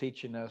she was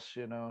teaching us,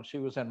 she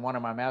was in one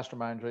of my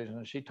masterminds,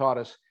 and she taught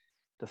us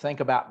to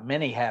think about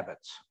many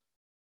habits,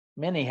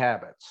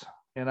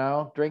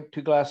 drink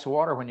 2 glasses of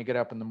water when you get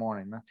up in the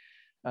morning.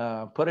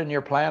 Put in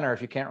your planner,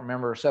 if you can't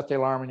remember, set the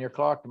alarm in your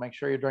clock to make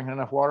sure you're drinking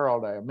enough water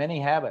all day. A mini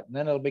habit, and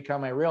then it'll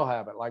become a real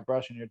habit, like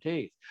brushing your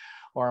teeth.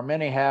 Or a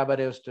mini habit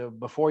is to,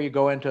 before you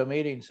go into a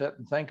meeting, sit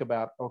and think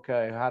about,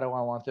 okay, how do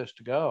I want this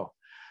to go?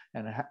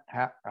 And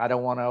I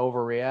don't want to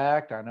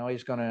overreact. I know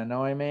he's going to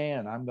annoy me,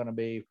 and I'm going to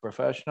be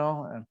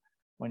professional. And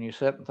when you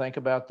sit and think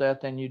about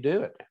that, then you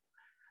do it.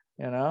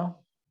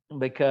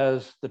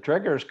 because the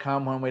triggers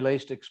come when we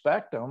least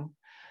expect them.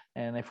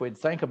 And if we'd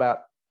think about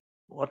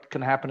what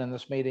can happen in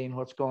this meeting,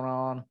 what's going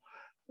on,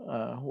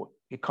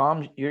 it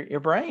calms your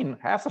brain.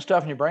 Half the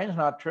stuff in your brain is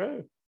not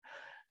true.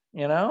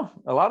 A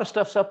lot of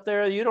stuff's up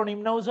there you don't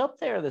even know is up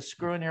there that's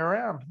screwing you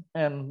around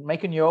and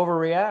making you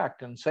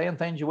overreact and saying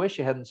things you wish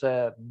you hadn't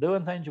said, and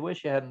doing things you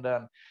wish you hadn't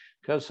done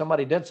because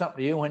somebody did something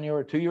to you when you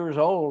were 2 years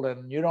old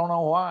and you don't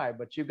know why,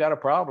 but you've got a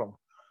problem.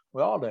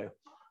 We all do.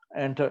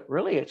 And to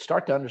really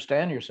start to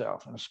understand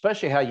yourself, and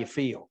especially how you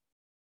feel.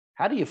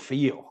 How do you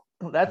feel?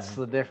 That's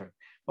the difference.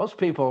 Most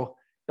people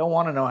don't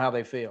want to know how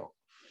they feel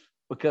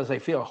because they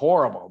feel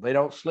horrible. They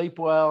don't sleep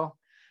well.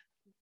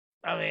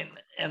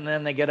 And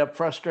then they get up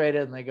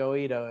frustrated and they go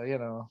eat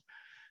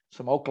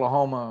some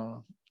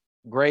Oklahoma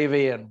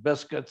gravy and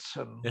biscuits.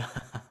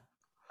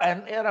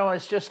 And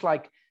it's just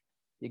like,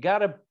 you got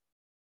to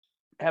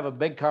have a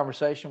big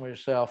conversation with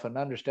yourself and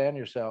understand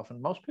yourself.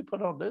 And most people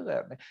don't do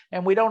that.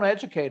 And we don't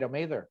educate them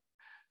either.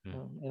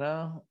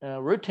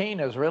 Routine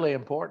is really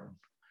important.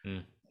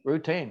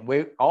 Routine.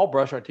 We all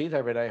brush our teeth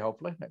every day,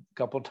 hopefully, a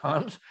couple of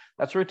times.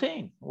 That's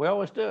routine. We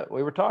always do it.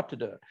 We were taught to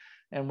do it.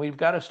 And we've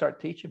got to start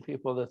teaching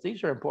people that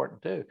these are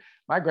important too.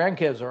 My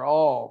grandkids are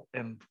all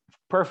in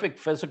perfect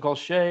physical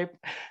shape.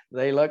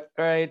 They look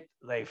great.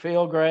 They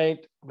feel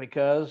great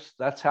because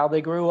that's how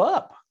they grew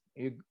up.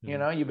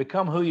 You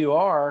become who you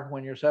are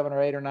when you're 7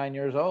 or 8 or 9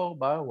 years old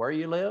by where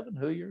you live and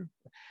who you're.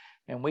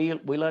 And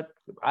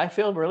I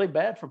feel really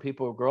bad for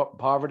people who grow up in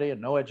poverty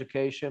and no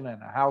education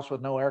and a house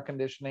with no air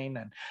conditioning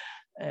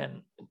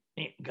and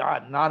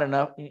God, not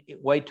enough,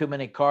 way too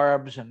many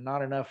carbs and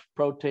not enough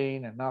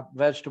protein and not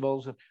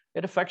vegetables.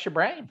 It affects your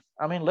brain.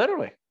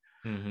 Literally.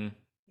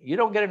 You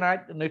don't get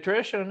enough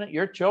nutrition,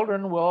 your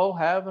children will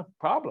have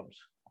problems.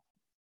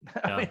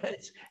 Yeah.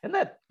 Isn't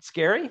that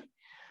scary?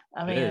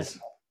 It is.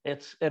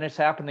 It's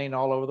happening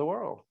all over the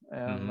world.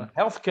 And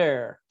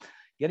healthcare,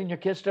 getting your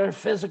kids to their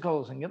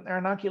physicals and getting their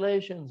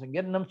inoculations and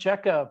getting them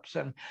checkups.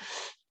 And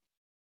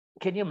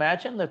can you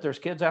imagine that there's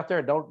kids out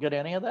there that don't get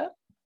any of that?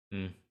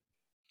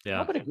 Yeah.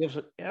 Nobody gives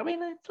it.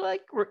 It's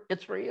like,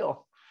 it's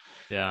real.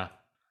 Yeah.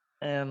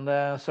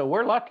 And so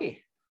we're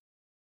lucky.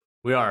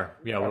 We are.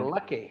 Yeah. We're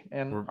lucky.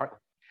 And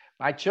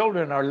my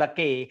children are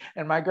lucky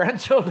and my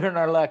grandchildren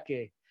are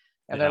lucky.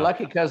 And they're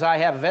lucky because I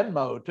have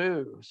Venmo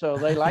too. So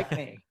they like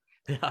me.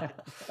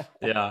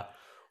 Yeah.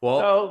 Well,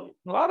 so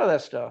a lot of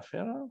that stuff,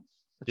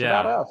 it's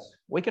about us.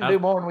 We can do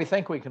more than we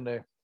think we can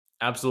do.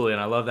 Absolutely.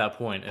 And I love that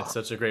point. It's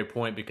such a great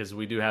point because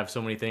we do have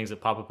so many things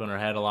that pop up in our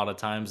head a lot of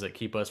times that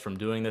keep us from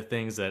doing the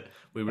things that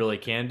we really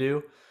can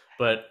do.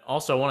 But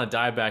also I want to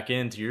dive back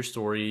into your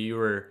story. You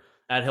were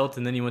at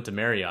Hilton, then you went to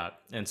Marriott.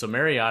 And so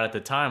Marriott at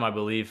the time, I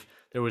believe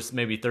there was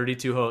maybe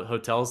 32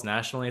 hotels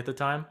nationally at the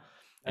time.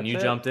 And you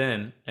jumped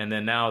in, and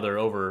then now they're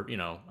over,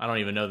 I don't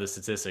even know the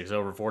statistics,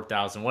 over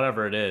 4,000,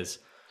 whatever it is.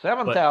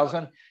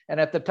 7,000. And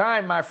at the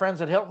time, my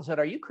friends at Hilton said,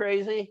 "Are you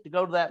crazy to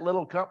go to that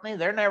little company?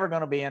 They're never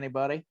going to be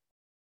anybody."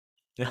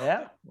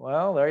 Yeah.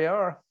 Well, there you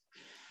are.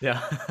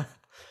 Yeah.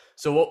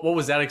 So what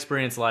was that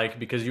experience like?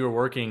 Because you were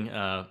working,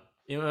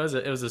 it was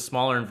a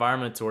smaller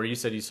environment to where you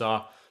said you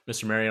saw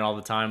Mr. Marriott all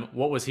the time.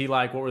 What was he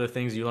like? What were the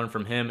things you learned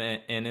from him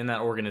and in that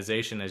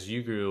organization as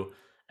you grew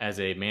as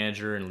a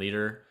manager and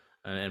leader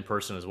and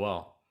person as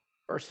well?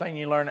 First thing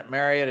you learn at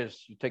Marriott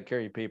is you take care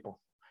of your people.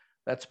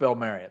 That's Bill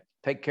Marriott.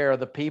 Take care of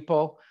the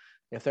people.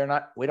 If they're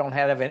not, we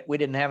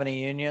didn't have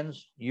any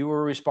unions. You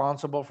were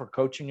responsible for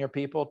coaching your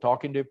people,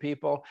 talking to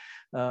people,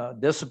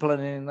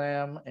 disciplining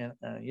them, and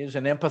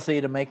using empathy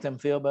to make them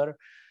feel better.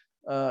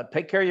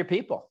 Take care of your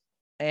people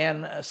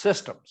and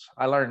systems.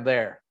 I learned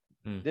there.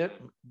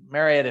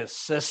 Marriott is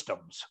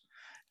systems.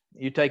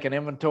 You take an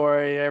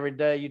inventory every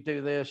day. You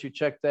do this. You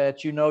check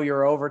that.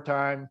 Your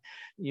overtime.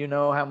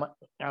 How much.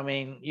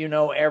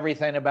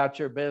 Everything about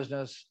your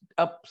business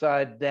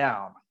upside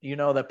down.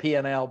 The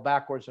P&L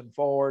backwards and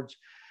forwards.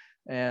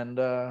 And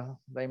I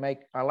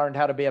learned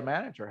how to be a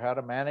manager, how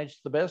to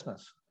manage the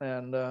business,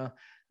 and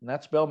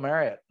that's Bill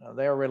Marriott.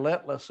 They're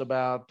relentless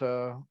about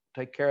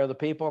take care of the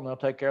people, and they'll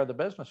take care of the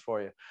business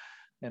for you,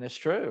 and it's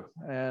true.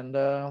 And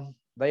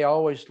they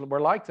always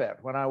were like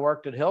that. When I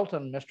worked at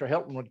Hilton, Mr.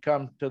 Hilton would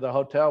come to the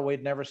hotel.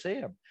 We'd never see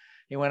him.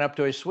 He went up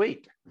to his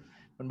suite.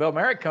 When Bill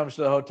Marriott comes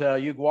to the hotel,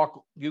 you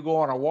go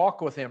on a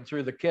walk with him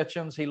through the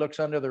kitchens. He looks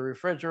under the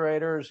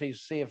refrigerators. He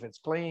see if it's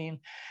clean.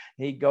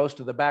 He goes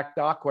to the back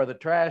dock where the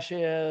trash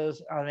is.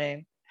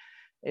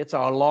 It's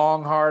a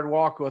long, hard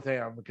walk with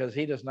him because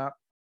he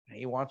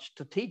wants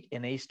to teach,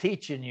 and he's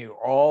teaching you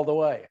all the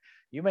way.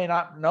 You may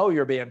not know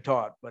you're being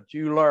taught, but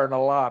you learn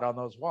a lot on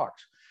those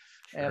walks.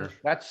 And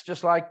that's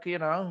just like,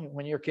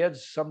 when your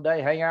kids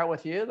someday hang out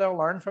with you, they'll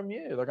learn from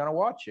you. They're going to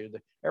watch you.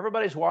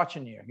 Everybody's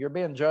watching you. You're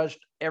being judged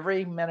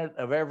every minute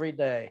of every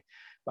day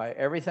by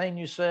everything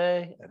you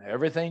say and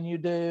everything you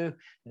do.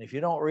 And if you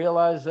don't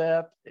realize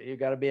that, you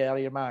got to be out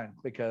of your mind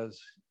because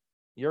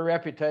your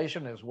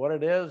reputation is what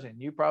it is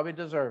and you probably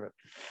deserve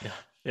it.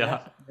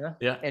 Yeah.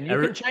 And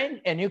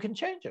you can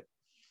change it.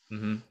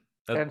 Mm-hmm.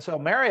 And so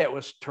Marriott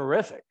was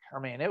terrific.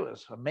 It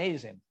was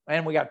amazing.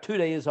 And we got 2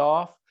 days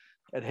off.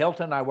 At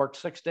Hilton, I worked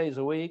 6 days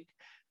a week.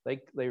 They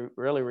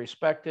really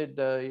respected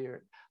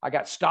I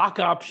got stock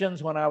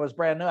options when I was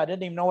brand new. I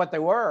didn't even know what they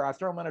were. I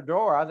threw them in a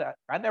drawer.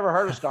 I never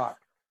heard of stock.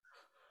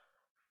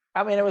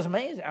 I mean, it was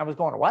amazing. I was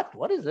going,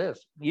 what is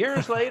this?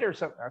 Years later,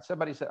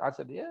 somebody said, I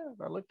said, yeah,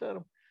 I looked at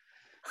them.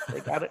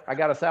 They got it. I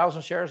got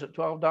 1,000 shares at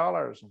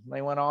 $12. And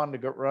they went on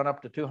to run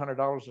up to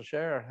 $200 a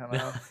share.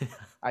 And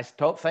I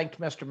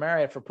thanked Mr.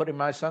 Marriott for putting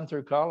my son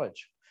through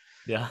college.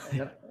 Yeah.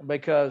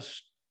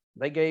 Because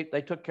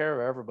they took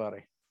care of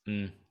everybody.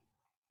 Mm.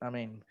 I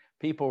mean,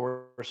 people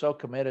were so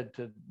committed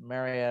to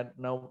Marriott.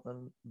 No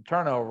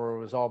turnover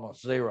was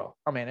almost zero.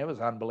 I mean, it was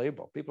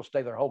unbelievable. People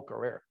stay their whole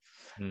career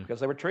because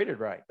they were treated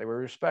right. They were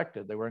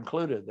respected. They were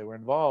included. They were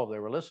involved. They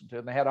were listened to,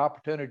 and they had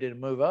opportunity to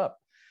move up.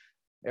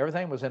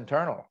 Everything was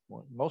internal.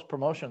 Most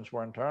promotions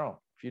were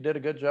internal. If you did a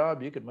good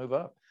job, you could move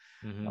up.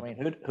 Mm-hmm. I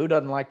mean, who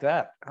doesn't like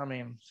that? I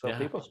mean, so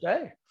people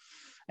stay,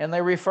 and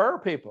they refer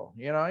people.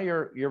 You know,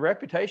 your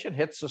reputation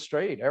hits the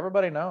street.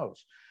 Everybody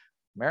knows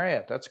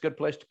Marriott. That's a good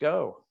place to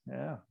go.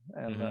 Yeah,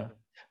 and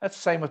that's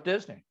the same with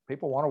Disney.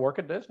 People want to work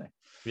at Disney.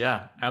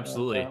 Yeah,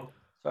 absolutely.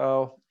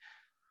 So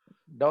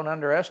don't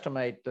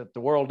underestimate that the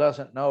world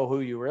doesn't know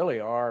who you really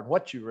are and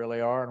what you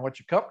really are and what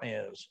your company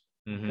is,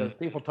 because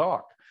people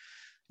talk.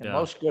 And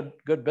most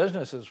good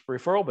business is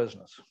referral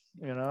business.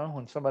 You know,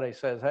 when somebody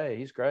says, "Hey,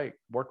 he's great,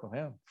 work with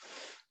him."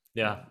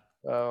 Yeah.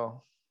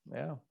 So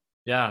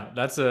yeah,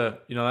 that's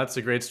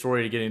a great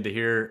story to getting to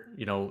hear,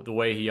 you know, the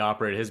way he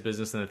operated his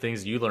business and the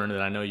things you learned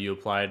that I know you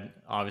applied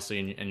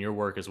obviously in your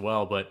work as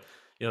well. But,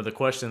 you know, the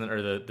question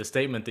or the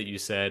statement that you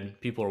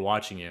said, people are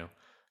watching you,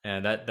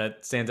 and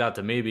that stands out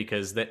to me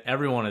because that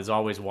everyone is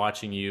always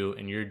watching you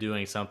and you're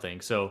doing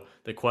something. So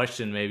the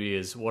question maybe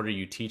is, what are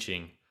you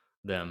teaching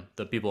them,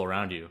 the people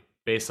around you,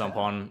 based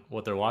upon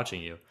what they're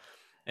watching you?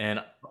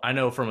 And I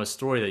know from a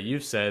story that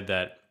you've said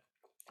that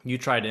you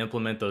tried to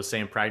implement those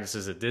same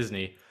practices at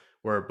Disney,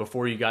 where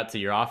before you got to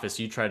your office,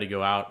 you tried to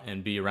go out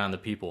and be around the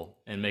people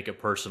and make it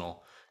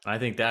personal. And I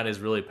think that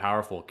is really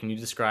powerful. Can you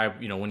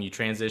describe, you know, when you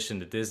transitioned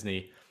to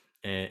Disney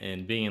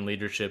and being in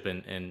leadership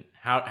and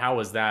how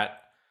was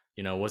that,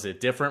 you know, was it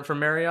different from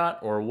Marriott,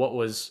 or what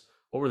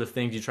were the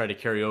things you tried to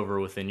carry over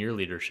within your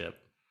leadership?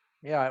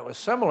 Yeah, it was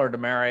similar to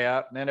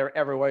Marriott in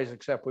every ways,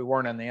 except we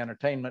weren't in the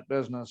entertainment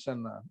business.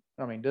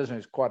 I mean,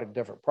 Disney's quite a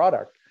different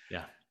product.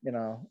 Yeah. You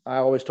know, I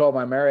always told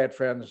my Marriott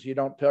friends, you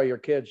don't tell your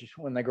kids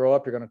when they grow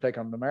up, you're going to take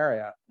them to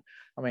Marriott.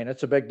 I mean,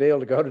 it's a big deal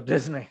to go to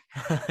Disney.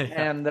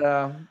 And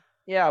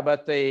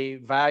but the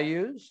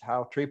values,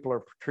 how people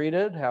are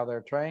treated, how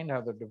they're trained,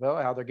 how they're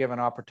developed, how they're given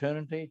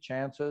opportunity,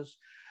 chances,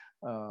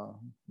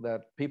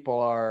 that people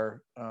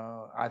are,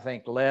 I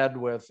think, led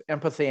with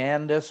empathy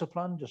and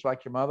discipline, just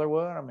like your mother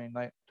would. I mean,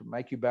 to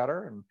make you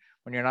better. And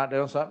when you're not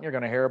doing something, you're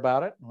going to hear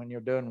about it. When you're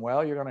doing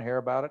well, you're going to hear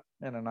about it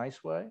in a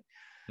nice way.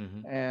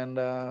 Mm-hmm.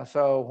 And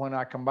so when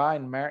I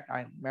combined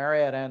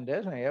Marriott and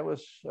Disney, it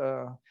was,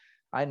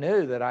 I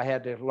knew that I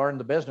had to learn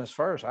the business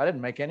first. I didn't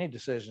make any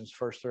decisions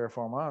first 3 or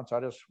 4 months. I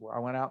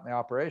went out in the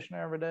operation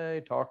every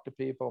day, talked to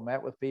people,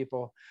 met with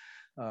people,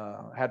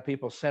 had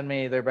people send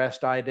me their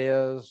best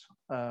ideas.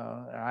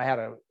 I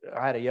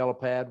had a yellow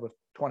pad with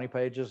 20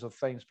 pages of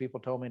things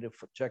people told me to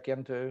check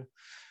into.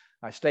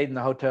 I stayed in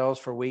the hotels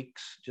for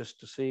weeks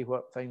just to see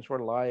what things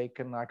were like,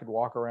 and I could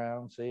walk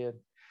around, see it,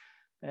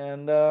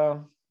 and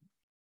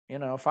you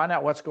know, find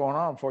out what's going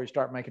on before you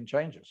start making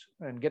changes,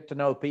 and get to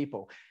know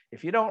people.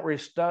 If you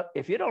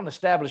don't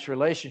establish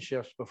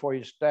relationships before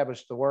you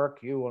establish the work,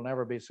 you will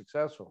never be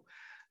successful.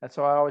 That's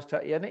why I always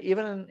tell you,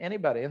 even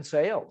anybody in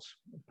sales,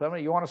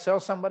 you want to sell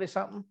somebody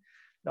something?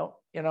 Don't,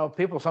 you know,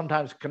 people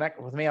sometimes connect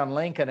with me on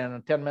LinkedIn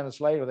and 10 minutes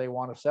later, they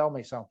want to sell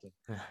me something.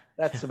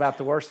 That's about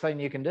the worst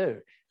thing you can do.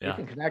 Yeah. You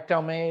can connect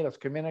on me. Let's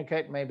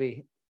communicate.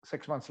 Maybe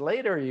 6 months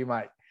later, you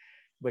might,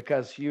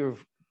 because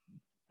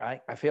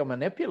I feel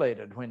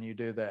manipulated when you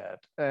do that.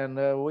 And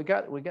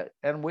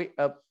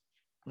a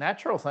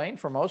natural thing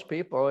for most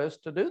people is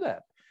to do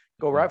that.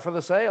 Go right for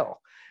the sale.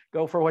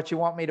 Go for what you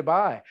want me to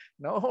buy.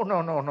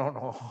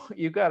 No.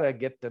 You got to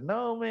get to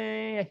know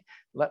me.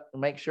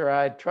 Make sure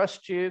I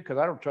trust you, because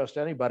I don't trust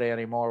anybody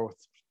anymore with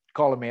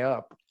calling me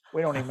up.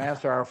 We don't even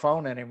answer our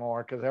phone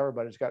anymore because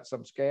everybody's got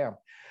some scam.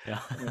 Yeah.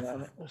 You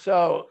know?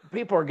 So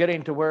people are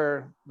getting to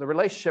where the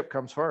relationship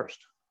comes first.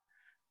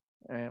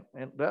 And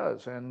it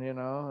does. And, you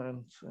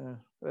know, and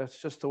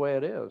that's just the way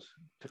it is.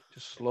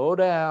 Just slow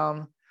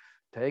down,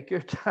 take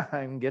your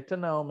time, get to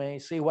know me,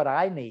 see what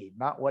I need,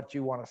 not what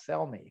you want to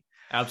sell me.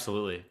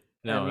 Absolutely.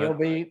 No, and you'll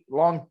be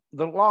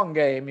the long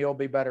game, you'll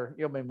be better.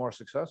 You'll be more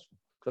successful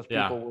because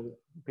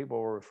people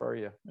will refer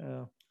you.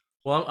 Yeah.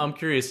 Well, I'm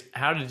curious,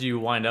 how did you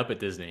wind up at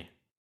Disney?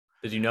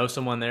 Did you know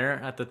someone there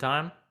at the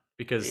time?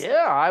 Because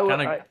I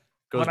kind of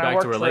goes back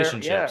to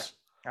relationships.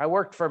 I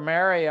worked for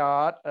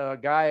Marriott. A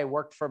guy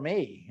worked for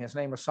me. His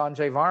name was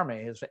Sanjay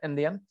Varmi. He's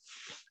Indian,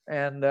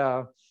 and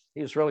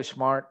he was really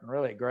smart and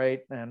really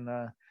great.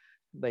 And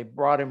they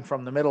brought him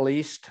from the Middle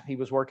East. He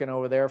was working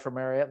over there for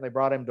Marriott. And they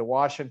brought him to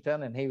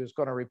Washington, and he was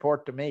going to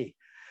report to me.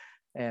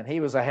 And he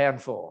was a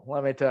handful.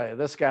 Let me tell you,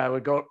 this guy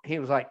would go, he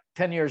was like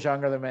 10 years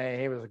younger than me.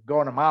 He was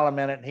going a mile a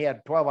minute and he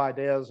had 12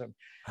 ideas,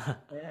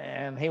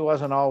 and he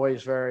wasn't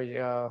always very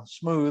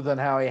smooth in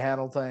how he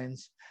handled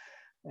things.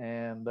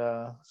 And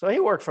so he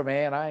worked for me,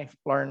 and I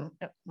learned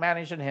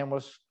managing him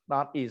was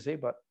not easy,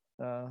 but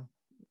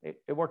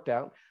it worked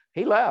out.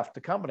 He left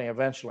the company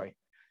eventually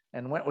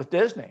and went with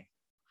Disney.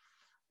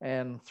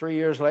 And 3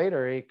 years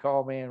later, he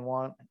called me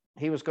and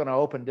he was going to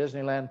open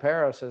Disneyland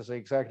Paris as the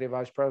executive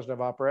vice president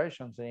of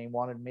operations, and he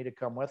wanted me to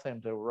come with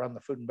him to run the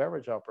food and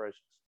beverage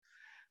operations.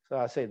 So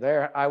I say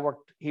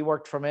he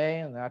worked for me,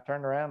 and I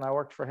turned around and I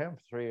worked for him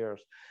for 3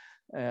 years.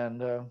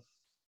 And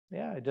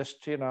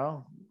just,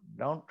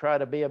 don't try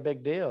to be a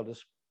big deal.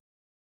 Just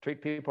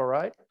treat people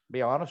right,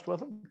 be honest with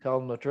them, tell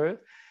them the truth.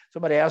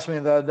 Somebody asked me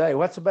the other day,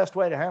 what's the best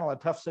way to handle a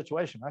tough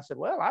situation? I said,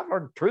 well, I've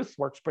learned truth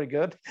works pretty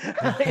good.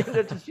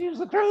 Just use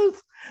the truth.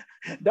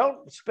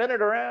 Don't spin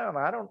it around.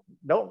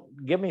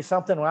 Don't give me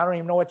something I don't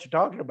even know what you're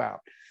talking about.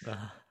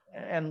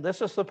 And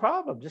this is the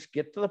problem. Just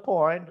get to the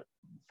point,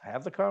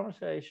 have the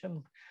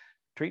conversation,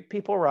 treat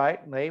people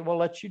right, and they will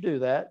let you do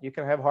that. You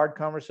can have hard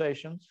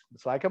conversations.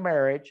 It's like a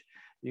marriage.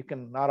 You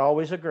can not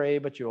always agree,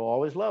 but you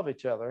always love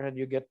each other. And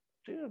you get,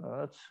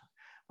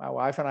 my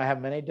wife and I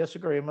have many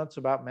disagreements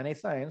about many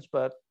things,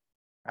 but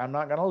I'm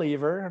not going to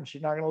leave her, and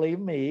she's not going to leave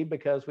me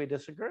because we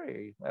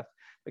disagree. That's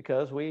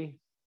because we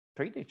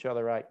treat each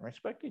other right and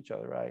respect each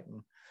other right. And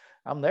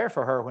I'm there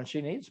for her when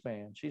she needs me,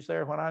 and she's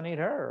there when I need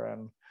her.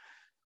 And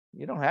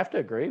you don't have to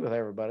agree with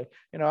everybody.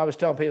 I was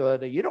telling people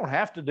that you don't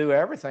have to do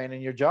everything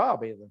in your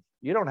job either.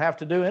 You don't have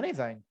to do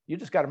anything. You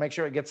just got to make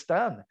sure it gets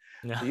done.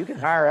 Yeah. So you can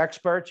hire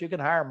experts. You can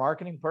hire a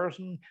marketing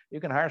person. You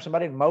can hire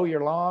somebody to mow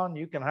your lawn.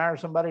 You can hire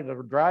somebody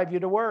to drive you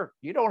to work.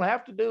 You don't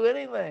have to do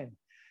anything,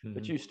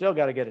 but you still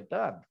got to get it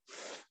done.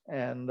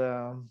 And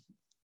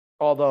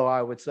although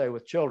I would say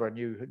with children,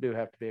 you do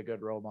have to be a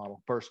good role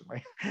model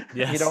personally.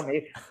 Yes.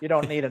 You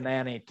don't need a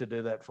nanny to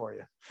do that for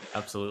you.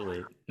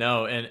 Absolutely.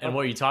 No. And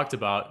what you talked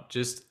about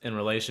just in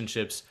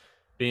relationships,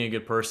 being a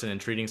good person and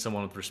treating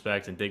someone with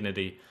respect and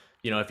dignity,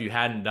 if you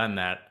hadn't done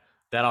that,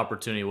 that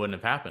opportunity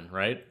wouldn't have happened,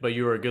 right? But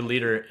you were a good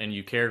leader and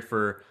you cared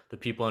for the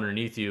people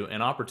underneath you,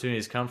 and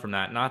opportunities come from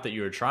that. Not that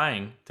you were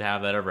trying to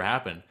have that ever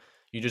happen.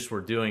 You just were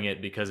doing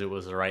it because it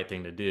was the right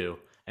thing to do.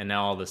 And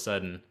now all of a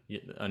sudden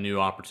a new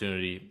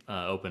opportunity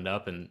opened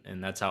up,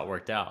 and that's how it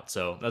worked out.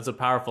 So that's a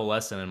powerful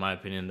lesson, in my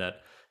opinion,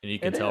 that you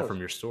can tell from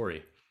your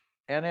story.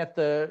 And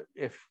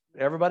if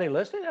everybody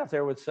listening out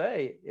there would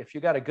say, if you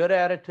got a good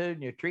attitude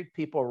and you treat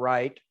people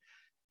right,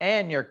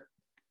 and you're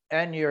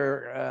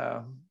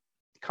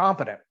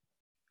competent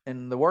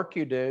in the work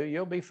you do,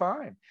 you'll be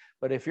fine.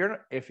 But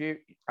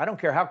I don't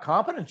care how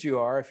competent you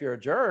are, if you're a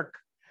jerk,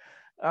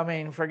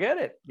 forget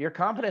it. Your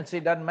competency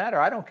doesn't matter.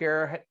 I don't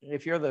care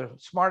if you're the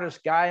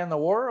smartest guy in the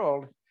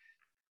world.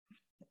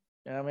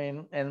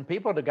 And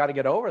people have got to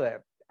get over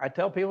that. I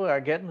tell people,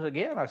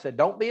 I said,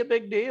 don't be a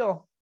big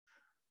deal.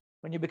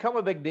 When you become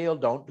a big deal,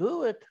 don't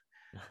do it.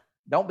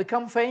 Don't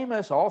become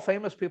famous. All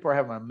famous people are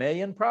having a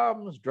million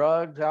problems: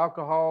 drugs,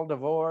 alcohol,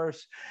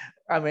 divorce,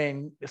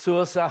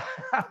 suicide.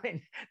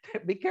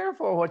 Be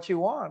careful what you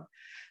want.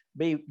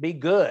 Be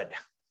good.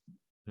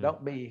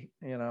 Don't be,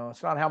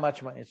 it's not how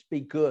much money, it's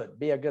be good,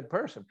 be a good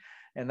person.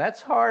 And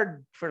that's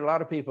hard for a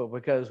lot of people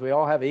because we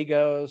all have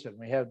egos, and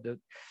we have to,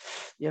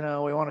 we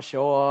want to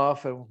show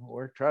off, and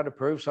we're trying to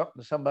prove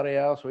something to somebody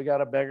else. We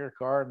got a bigger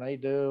car than they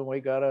do, and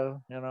we got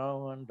to,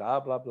 and blah,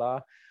 blah,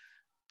 blah.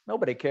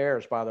 Nobody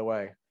cares, by the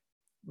way.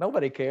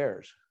 Nobody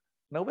cares.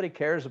 Nobody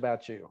cares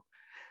about you.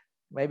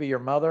 Maybe your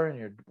mother and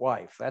your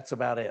wife. That's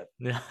about it.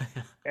 Yeah.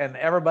 And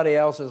everybody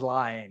else is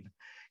lying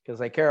because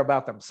they care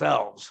about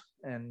themselves.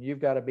 And you've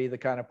got to be the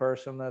kind of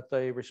person that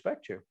they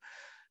respect you.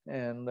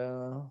 And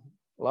a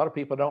lot of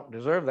people don't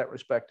deserve that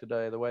respect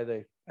today, the way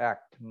they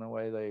act and the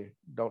way they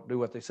don't do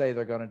what they say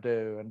they're going to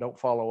do, and don't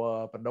follow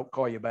up, and don't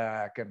call you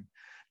back, and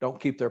don't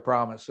keep their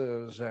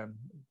promises. And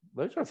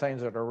those are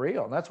things that are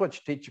real. And that's what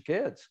you teach your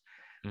kids.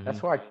 Mm-hmm.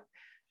 That's why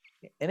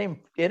any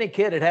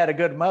kid that had a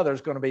good mother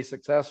is going to be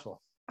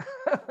successful.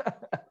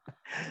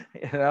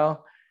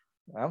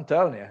 I'm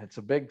telling you, it's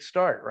a big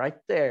start right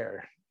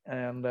there.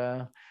 And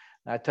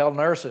I tell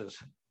nurses,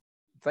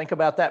 think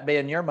about that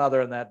being your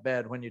mother in that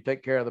bed when you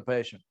take care of the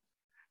patient.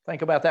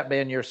 Think about that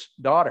being your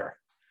daughter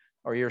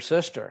or your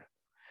sister.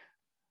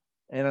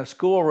 In a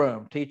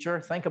schoolroom, teacher,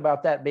 think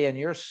about that being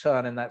your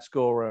son in that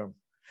schoolroom.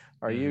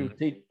 Or you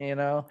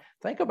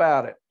think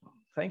about it.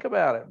 Think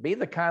about it. Be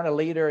the kind of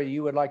leader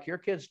you would like your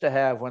kids to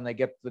have when they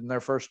get in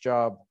their first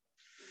job.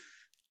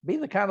 Be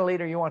the kind of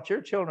leader you want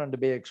your children to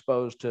be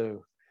exposed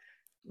to.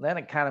 Then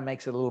it kind of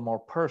makes it a little more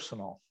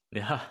personal.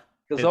 Yeah.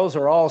 Because those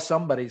are all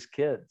somebody's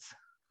kids.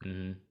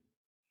 Mm-hmm.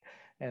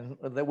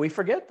 And we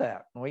forget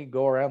that. We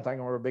go around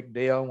thinking we're a big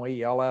deal, and we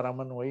yell at them,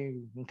 and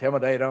we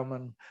intimidate them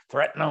and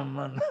threaten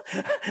them.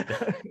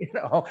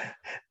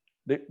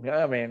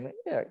 And,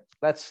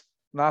 that's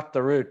not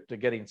the route to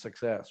getting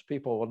success.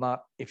 People will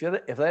not, if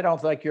they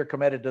don't think you're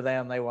committed to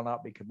them, they will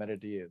not be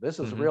committed to you. This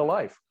is real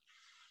life.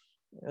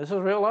 This is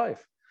real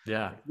life.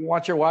 Yeah. If you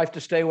want your wife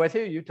to stay with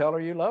you, you tell her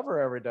you love her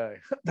every day.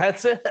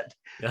 That's it.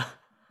 Yeah.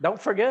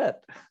 Don't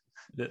forget.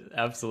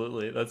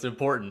 Absolutely. That's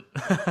important.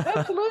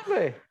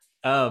 Absolutely.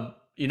 And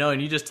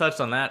you just touched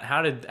on that.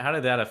 How did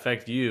that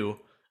affect you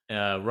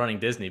running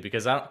Disney?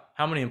 Because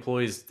how many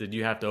employees did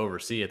you have to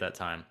oversee at that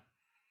time?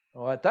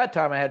 Well, at that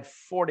time, I had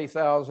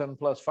 40,000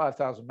 plus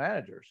 5,000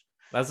 managers.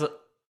 That's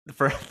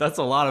that's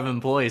a lot of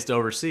employees to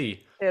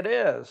oversee. It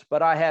is,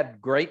 but I had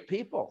great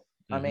people.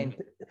 Mm-hmm. I mean,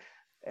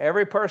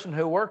 every person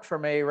who worked for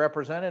me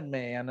represented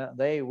me, and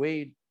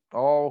we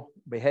all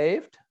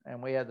behaved,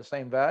 and we had the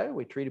same value.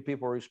 We treated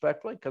people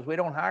respectfully because we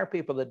don't hire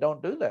people that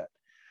don't do that.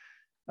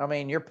 I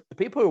mean, the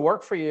people who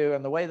work for you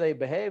and the way they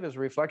behave is a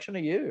reflection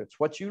of you. It's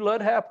what you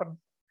let happen.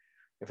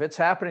 If it's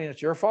happening,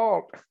 it's your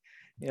fault.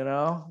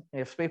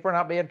 If people are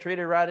not being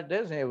treated right at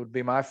Disney, it would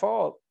be my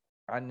fault.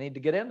 I need to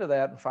get into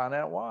that and find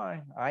out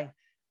why.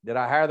 Did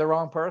I hire the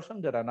wrong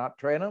person? Did I not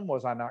train them?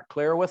 Was I not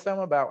clear with them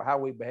about how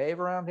we behave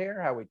around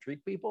here, how we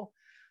treat people?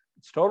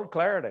 It's total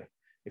clarity.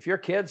 If your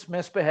kids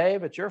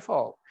misbehave, it's your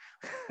fault.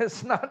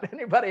 It's not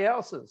anybody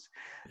else's.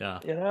 Yeah.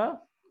 Yeah.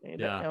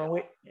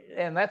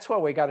 And that's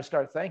what we got to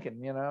start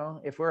thinking.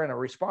 If we're in a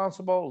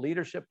responsible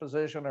leadership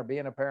position or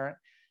being a parent,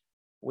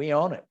 we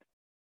own it.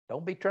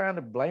 Don't be trying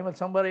to blame it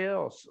somebody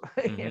else.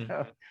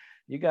 Mm-hmm.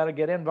 You got to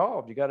get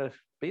involved. You got to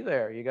be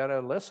there. You got to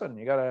listen.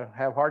 You got to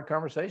have hard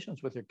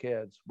conversations with your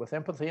kids with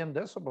empathy and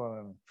discipline,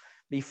 and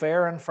be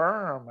fair and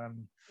firm,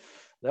 and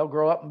they'll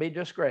grow up and be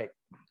just great.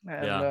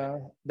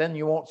 And then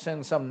you won't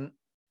send some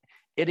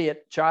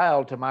idiot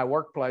child to my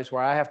workplace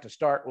where I have to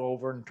start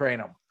over and train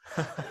them,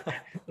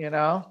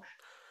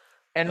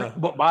 And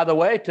but by the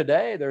way,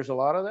 today there's a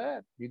lot of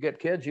that. You get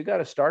kids, you got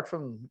to start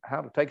from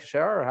how to take a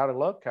shower, how to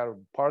look, how to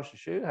polish the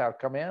shoe, how to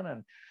come in,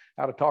 and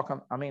how to talk.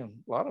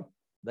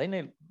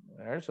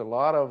 There's a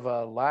lot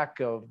of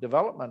lack of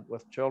development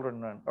with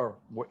children or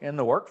in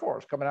the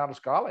workforce coming out of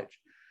college.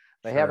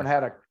 They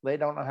they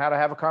don't know how to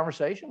have a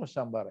conversation with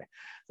somebody.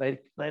 They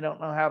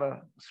don't know how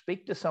to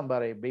speak to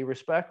somebody, be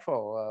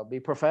respectful, be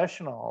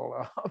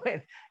professional.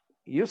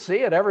 You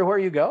see it everywhere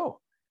you go.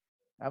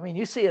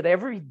 You see it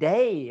every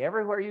day,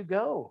 everywhere you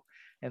go.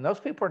 And those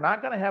people are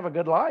not going to have a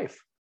good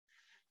life.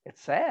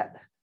 It's sad.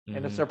 Mm-hmm.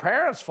 And it's their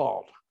parents'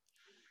 fault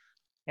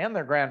and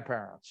their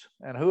grandparents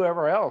and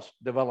whoever else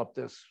developed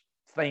this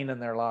thing in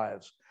their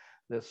lives,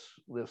 this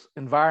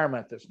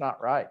environment that's not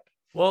right.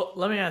 Well,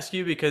 let me ask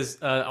you, because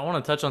I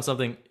want to touch on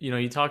something.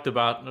 You talked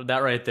about that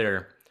right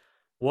there.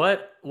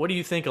 What do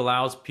you think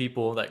allows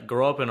people that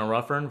grow up in a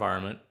rougher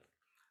environment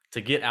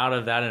to get out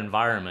of that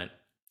environment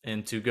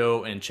and to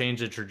go and change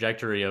the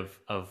trajectory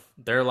of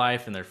their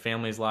life and their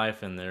family's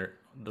life and the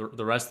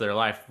rest of their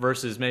life,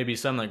 versus maybe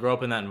some that grow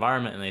up in that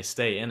environment and they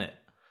stay in it,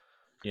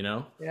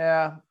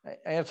 Yeah,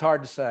 it's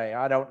hard to say.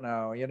 I don't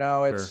know.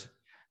 It's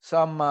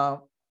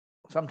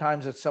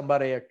sometimes it's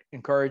somebody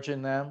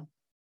encouraging them.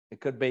 It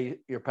could be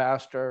your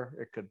pastor.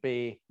 It could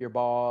be your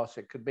boss.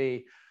 It could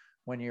be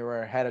when you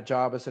had a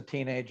job as a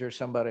teenager,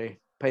 somebody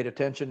paid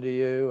attention to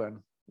you and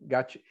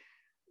got you.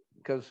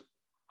 Because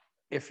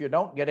if you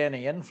don't get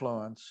any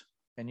influence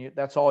and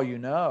that's all you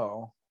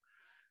know,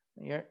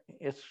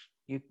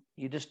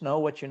 you just know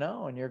what you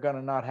know, and you're going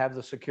to not have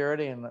the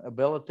security and the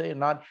ability, and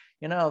not,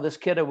 this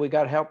kid that we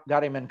got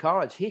him in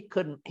college. He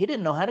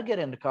didn't know how to get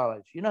into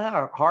college. You know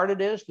how hard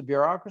it is, the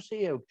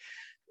bureaucracy of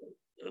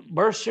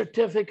birth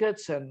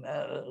certificates and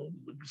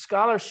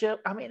scholarship.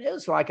 It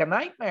was like a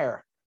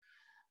nightmare.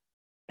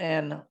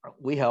 And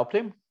we helped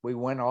him.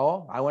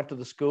 I went to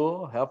the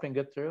school, helped him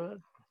get through it.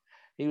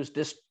 He was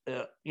just,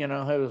 he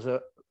was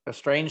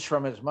estranged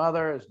from his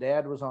mother. His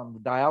dad was on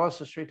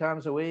dialysis 3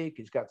 times a week.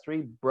 He's got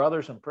 3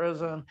 brothers in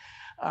prison.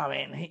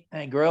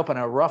 He grew up in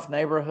a rough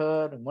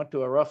neighborhood and went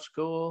to a rough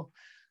school.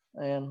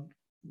 And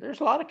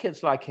there's a lot of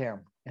kids like him.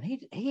 And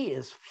he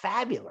is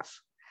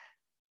fabulous.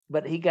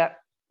 But he got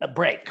a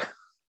break.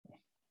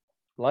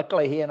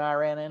 Luckily, he and I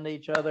ran into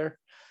each other.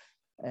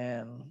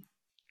 And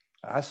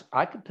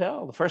I could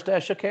tell. The first day I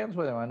shook hands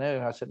with him, I knew.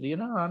 I said,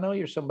 I know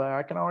you're somebody.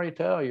 I can already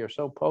tell you're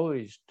so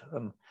poised.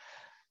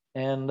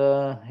 And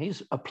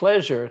he's a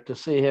pleasure to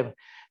see him.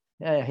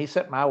 Yeah, he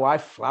sent my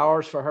wife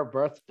flowers for her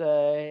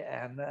birthday.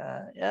 And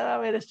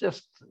it's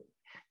just,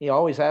 he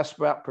always asks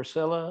about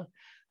Priscilla.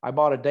 I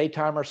bought a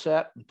daytimer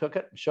set and took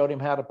it and showed him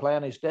how to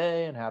plan his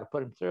day and how to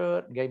put him through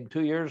it, and gave him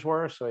 2 years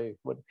worth. So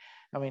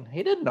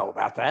he didn't know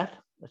about that.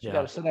 But you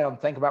got to sit down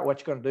and think about what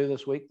you're going to do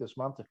this week, this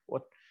month.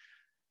 What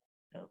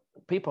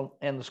people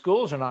and the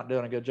schools are not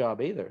doing a good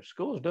job either.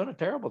 Schools are doing a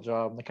terrible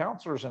job. And the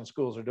counselors in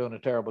schools are doing a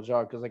terrible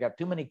job because they got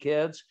too many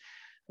kids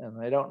and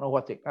they don't know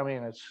what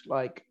it's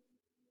like,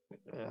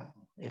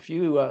 I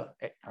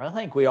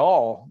think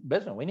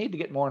we need to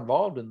get more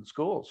involved in the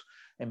schools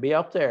and be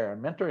up there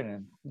and mentoring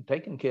and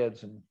taking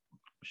kids and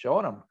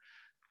showing them,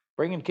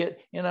 bringing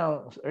kids.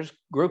 There's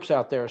groups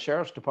out there,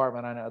 sheriff's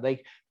department, I know,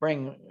 they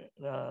bring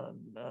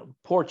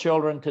poor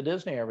children to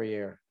Disney every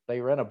year. They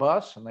rent a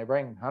bus and they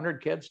bring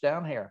 100 kids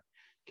down here.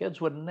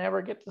 Kids would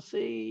never get to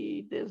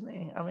see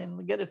Disney.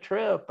 Get a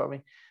trip.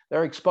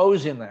 They're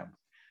exposing them.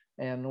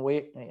 And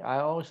I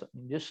always,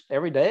 just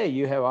every day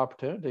you have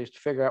opportunities to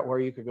figure out where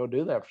you could go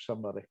do that for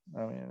somebody.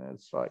 I mean,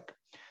 it's like,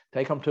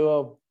 take them to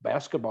a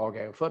basketball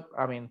game,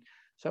 I mean,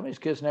 some of these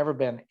kids never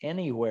been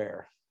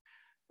anywhere.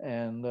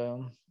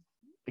 And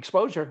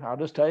exposure, I'll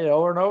just tell you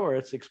over and over,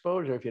 it's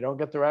exposure. If you don't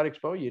get the right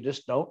exposure, you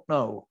just don't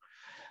know.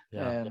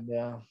 Yeah.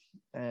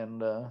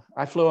 And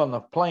I flew on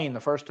the plane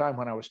the first time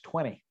when I was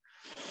 20.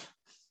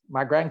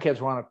 My grandkids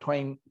were on a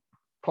plane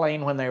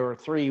when they were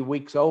 3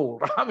 weeks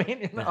old. I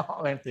mean,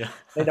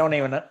 they don't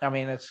even,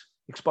 it's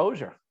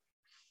exposure.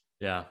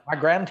 Yeah. My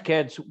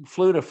grandkids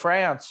flew to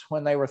France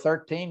when they were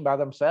 13 by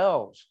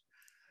themselves.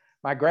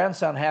 My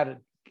grandson had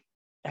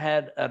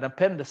an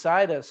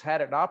appendicitis,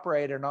 had it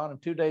operated on,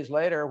 and 2 days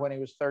later, when he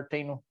was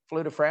 13,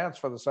 flew to France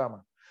for the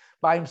summer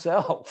by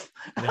himself.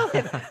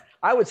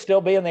 I would still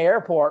be in the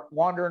airport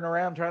wandering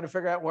around trying to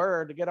figure out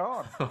where to get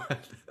on.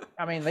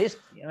 I mean, these,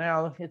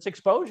 it's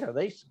exposure.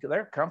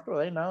 They're comfortable.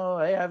 They know,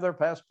 they have their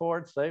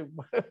passports. It's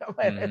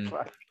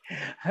like,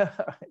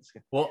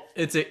 well,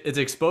 it's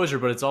exposure,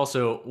 but it's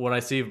also what I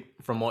see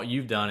from what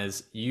you've done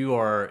is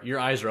your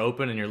eyes are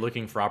open and you're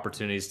looking for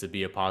opportunities to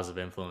be a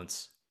positive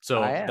influence.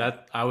 So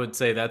I would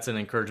say that's an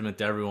encouragement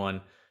to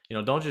everyone.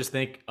 Don't just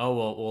think, oh,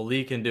 well,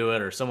 Lee can do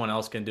it or someone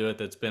else can do it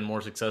that's been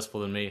more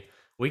successful than me.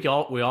 We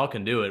all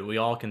can do it. We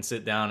all can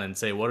sit down and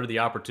say, what are the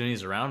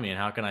opposites around me and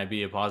how can I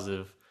be a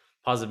positive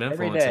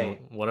influence in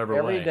whatever way?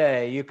 Every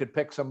day you could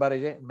pick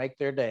somebody and make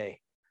their day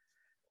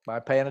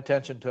by paying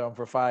attention to them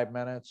for 5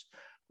 minutes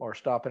or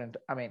stopping.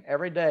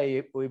 Every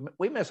day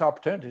we miss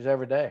opportunities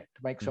every day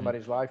to make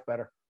somebody's life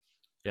better.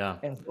 Yeah.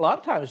 And a lot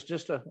of times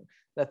just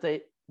that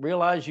they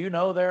realize,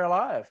 they're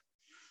alive,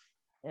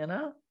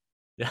 Yeah.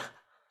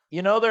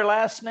 Their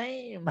last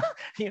name,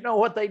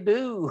 what they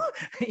do.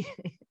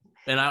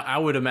 And I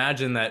would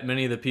imagine that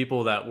many of the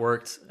people that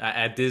worked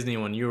at Disney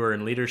when you were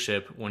in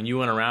leadership, when you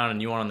went around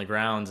and you went on the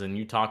grounds and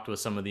you talked with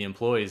some of the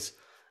employees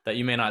that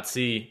you may not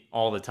see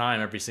all the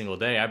time every single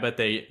day, I bet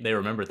they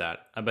remembered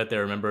that. I bet they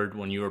remembered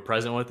when you were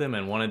present with them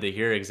and wanted to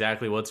hear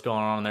exactly what's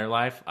going on in their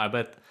life. I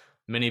bet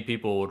many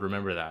people would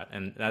remember that.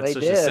 And that's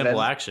such a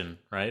simple action,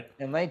 right?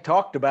 And they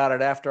talked about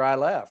it after I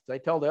left. They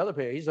told the other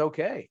people, he's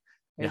okay.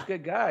 He's a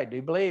good guy. Do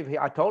you believe?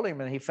 I told him,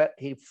 and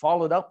he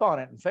followed up on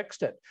it and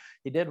fixed it.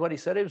 He did what he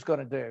said he was going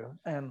to do.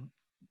 And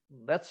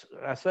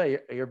I say,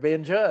 you're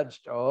being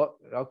judged. Oh,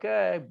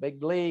 okay.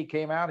 Big Lee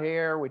came out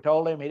here. We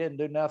told him, he didn't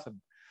do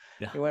nothing.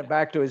 Yeah. He went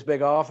back to his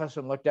big office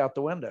and looked out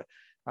the window.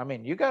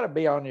 You got to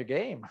be on your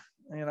game.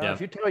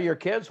 If you tell your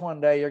kids one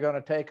day you're going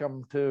to take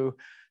them to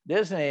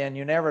Disney and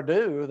you never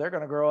do, they're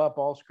going to grow up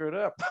all screwed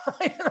up.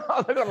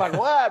 They're going to like,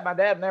 what? My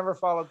dad never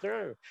followed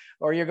through.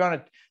 Or you're going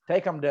to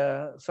take them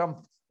to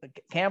some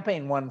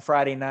camping one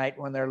Friday night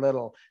when they're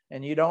little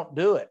and you don't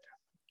do it.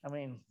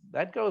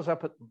 That goes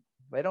up.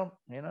 They don't,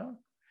 you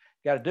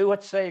got to do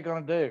what you say you're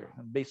going to do,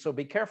 and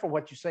be careful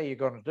what you say you're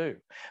going to do,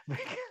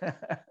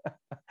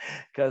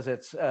 because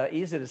it's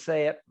easy to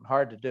say it and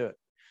hard to do it.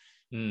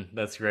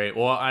 That's great.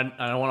 Well, I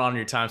don't want to honor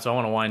your time, so I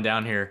want to wind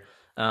down here.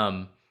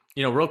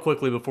 Real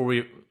quickly before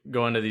we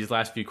go into these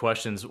last few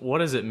questions, what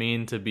does it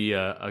mean to be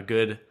a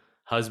good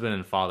husband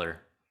and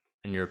father,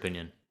 in your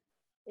opinion?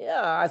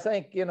 Yeah, I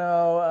think,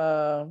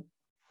 I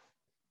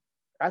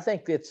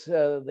think it's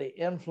the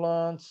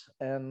influence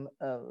and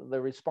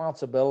the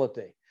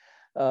responsibility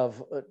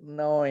of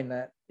knowing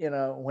that,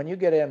 when you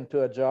get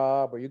into a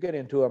job or you get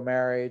into a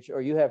marriage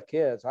or you have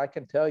kids, I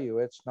can tell you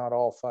it's not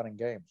all fun and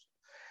games.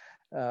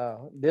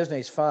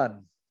 Disney's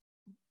fun.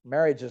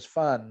 Marriage is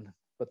fun,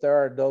 but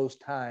there are those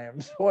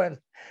times when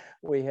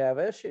we have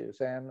issues.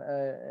 And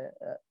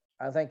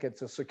I think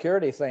it's a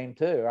security thing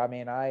too.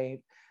 I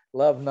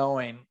love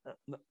knowing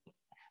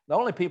the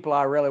only people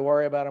I really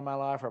worry about in my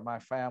life are my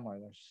family.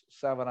 There's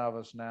 7 of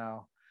us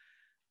now.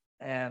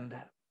 And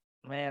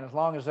man, as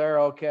long as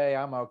they're okay,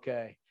 I'm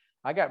okay.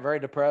 I got very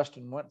depressed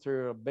and went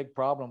through a big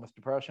problem with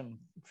depression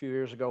a few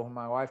years ago when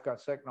my wife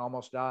got sick and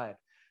almost died.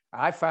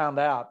 I found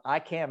out I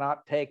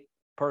cannot take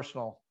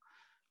personal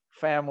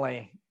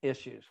family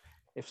issues.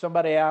 If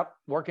somebody out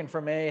working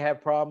for me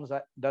have problems,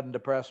 that doesn't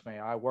depress me.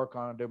 I work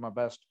on and do my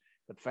best.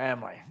 But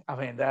family,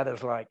 that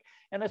is like,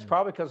 and it's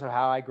probably because of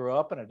how I grew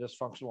up in a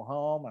dysfunctional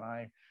home, and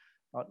I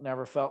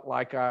never felt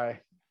like I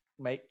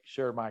make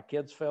sure my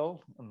kids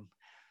feel.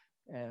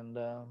 And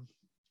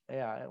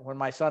when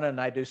my son and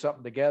I do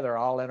something together,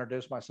 I'll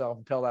introduce myself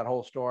and tell that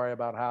whole story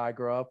about how I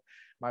grew up.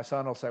 My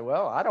son will say,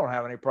 well, I don't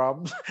have any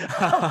problems.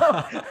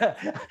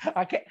 I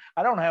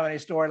don't have any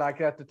story like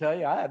that to tell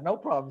you. I had no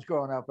problems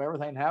growing up.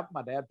 Everything happened.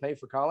 My dad paid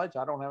for college.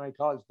 I don't have any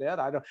college debt.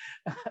 I don't.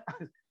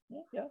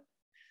 Yeah.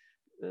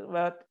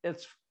 But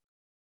it's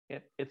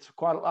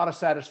quite a lot of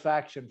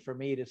satisfaction for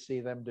me to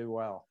see them do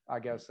well. I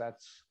guess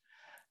that's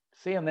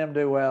seeing them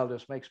do well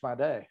just makes my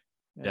day.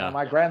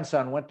 My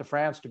grandson went to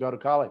France to go to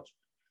college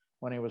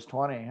when he was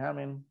 20.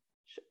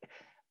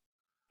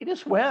 He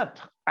just went.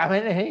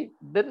 He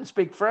didn't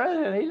speak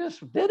French and he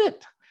just did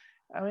it.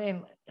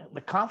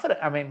 The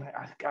confidence.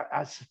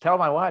 I tell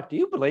my wife, do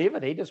you believe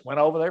it? He just went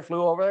over there,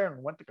 flew over there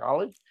and went to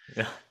college.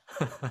 Yeah.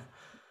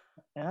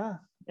 Yeah.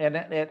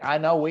 And I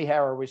know we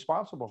are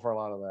responsible for a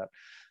lot of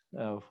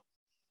that,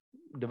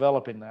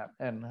 developing that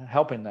and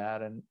helping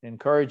that and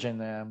encouraging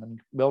them and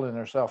building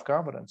their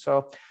self-confidence.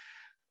 So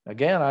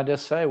again, I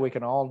just say we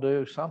can all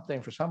do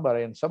something for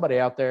somebody, and somebody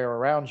out there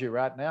around you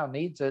right now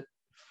needs it.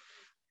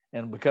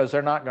 And because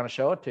they're not going to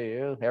show it to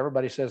you,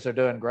 everybody says they're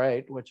doing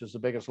great, which is the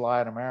biggest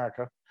lie in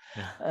America.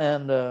 Yeah.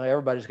 And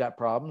everybody's got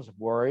problems,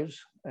 worries.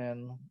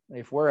 And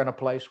if we're in a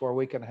place where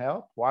we can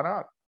help, why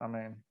not? I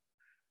mean,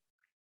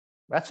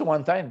 that's the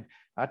one thing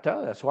I tell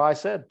you. That's why I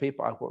said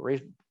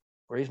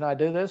reason I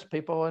do this,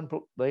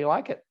 people, they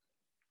like it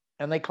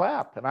and they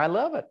clap, and I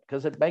love it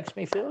because it makes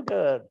me feel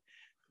good.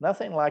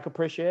 Nothing like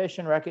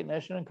appreciation,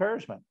 recognition,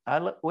 encouragement.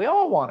 We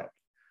all want it.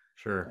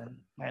 Sure.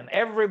 And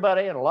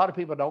everybody, and a lot of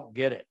people don't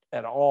get it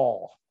at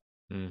all.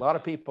 A lot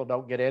of people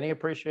don't get any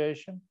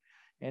appreciation,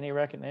 any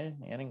recognition,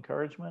 any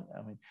encouragement.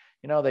 I mean,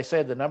 they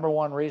said the number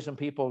one reason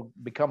people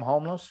become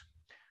homeless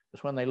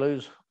is when they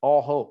lose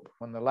all hope.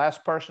 When the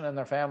last person in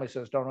their family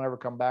says, don't ever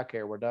come back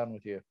here, we're done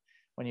with you.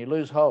 When you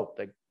lose hope,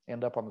 they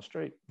end up on the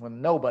street.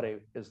 When nobody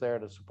is there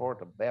to support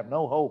them, they have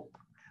no hope.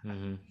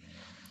 Mm-hmm.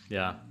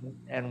 Yeah.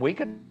 And we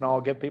can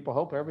all give people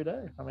hope every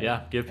day. I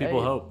mean, give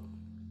people hope.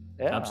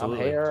 Yeah,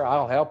 absolutely. I'm here.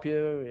 I'll help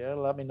you. Yeah,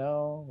 let me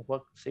know.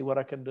 See what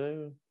I can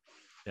do.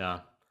 Yeah.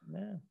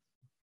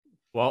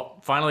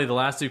 Well, finally, the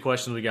last two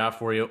questions we got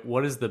for you.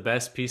 What is the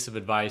best piece of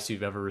advice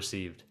you've ever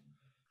received?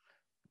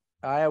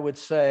 I would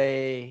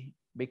say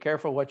be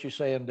careful what you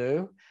say and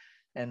do.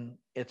 And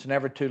it's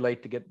never too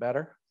late to get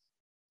better.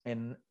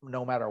 And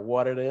no matter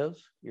what it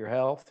is, your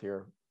health,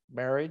 your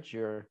marriage,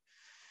 your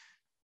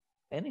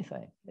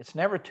anything, it's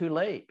never too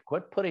late.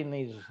 Quit putting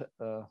these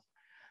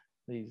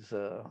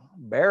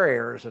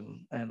barriers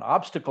and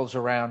obstacles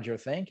around your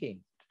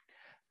thinking.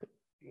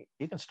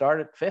 You can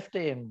start at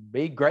 50 and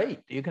be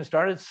great. You can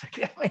start at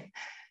 60. I mean,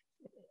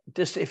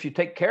 just if you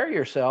take care of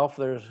yourself,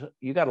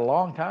 you got a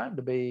long time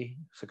to be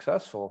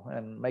successful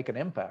and make an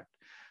impact.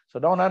 So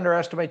don't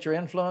underestimate your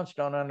influence.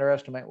 Don't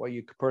underestimate what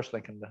you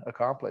personally can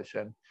accomplish,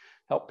 and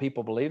help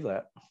people believe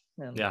that.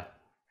 And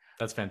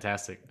that's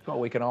fantastic. That's what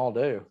we can all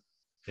do.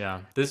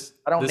 Yeah.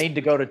 I don't need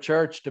to go to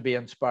church to be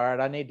inspired.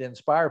 I need to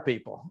inspire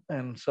people.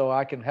 And so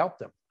I can help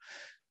them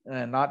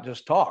and not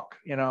just talk.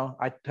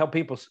 I tell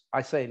people,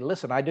 I say,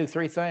 listen, I do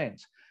three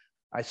things.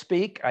 I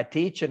speak, I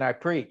teach, and I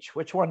preach.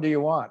 Which one do you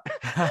want?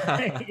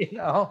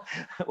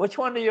 Which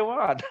one do you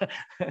want?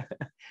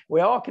 We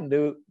all can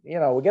do,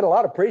 we get a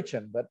lot of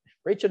preaching, but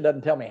preaching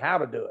doesn't tell me how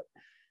to do it.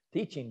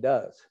 Teaching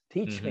does.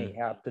 Teach me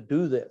how to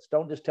do this.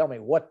 Don't just tell me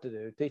what to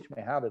do. Teach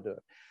me how to do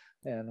it.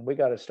 And we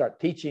got to start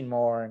teaching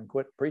more and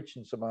quit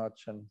preaching so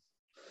much. And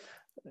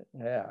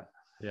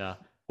yeah.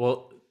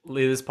 Well,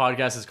 Lee, this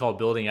podcast is called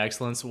Building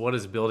Excellence. What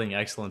does building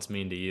excellence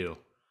mean to you?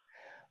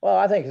 Well,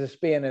 I think it's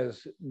being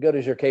as good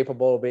as you're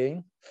capable of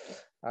being.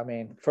 I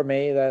mean, for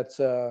me,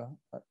 that's I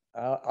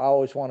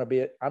always want to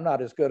be. I'm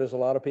not as good as a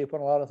lot of people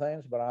in a lot of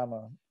things, but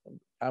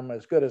I'm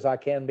as good as I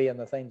can be in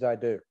the things I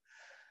do.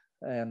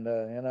 And,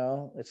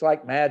 it's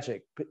like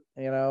magic.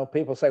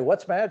 People say,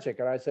 what's magic?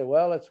 And I say,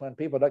 well, it's when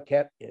people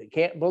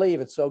can't believe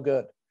it's so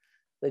good.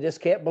 They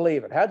just can't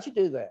believe it. How'd you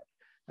do that?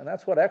 And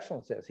that's what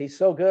excellence is. He's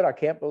so good, I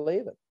can't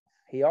believe it.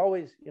 He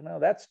always,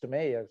 that's to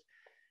me is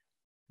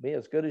be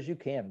as good as you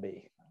can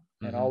be,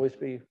 and always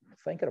be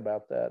thinking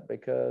about that,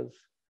 because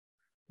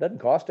it doesn't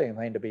cost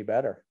anything to be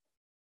better.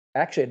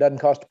 Actually, it doesn't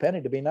cost a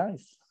penny to be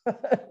nice.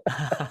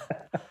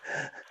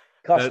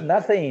 Costs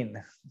nothing.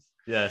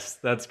 Yes,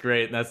 that's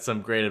great. That's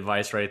some great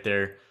advice right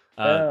there.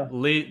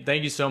 Lee,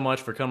 thank you so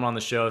much for coming on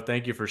the show.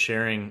 Thank you for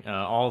sharing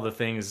all the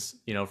things,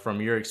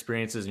 from your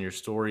experiences and your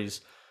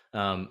stories.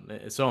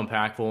 It's so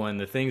impactful, and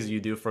the things that you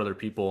do for other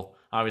people.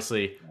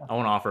 Obviously, I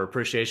want to offer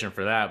appreciation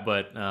for that,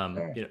 but,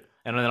 and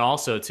then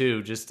also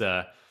too, just,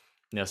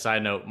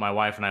 side note, my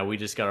wife and I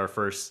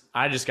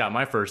just got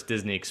my first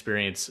Disney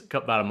experience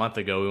about a month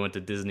ago. We went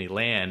to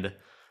Disneyland,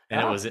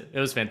 and it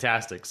was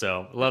fantastic.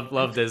 So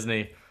love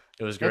Disney.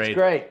 It was great. It's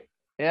great.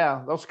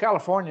 Yeah, those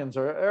Californians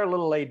they're a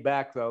little laid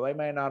back, though. They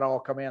may not all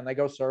come in. They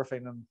go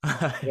surfing and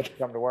get to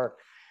come to work.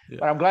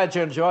 But I'm glad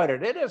you enjoyed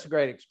it. It is a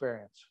great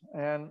experience.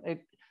 And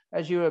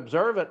as you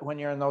observe it when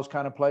you're in those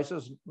kind of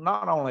places,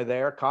 not only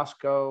there,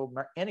 Costco,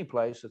 any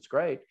place, it's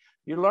great.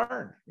 You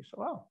learn. You say,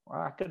 well,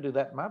 I could do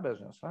that in my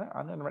business.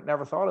 I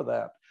never thought of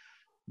that.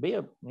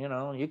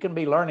 You can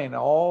be learning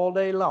all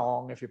day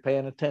long if you're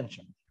paying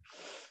attention.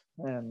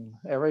 And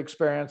every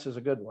experience is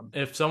a good one.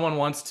 If someone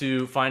wants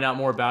to find out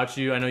more about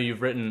you, I know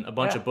you've written a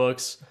bunch of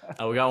books.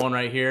 We got one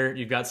right here.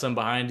 You've got some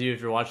behind you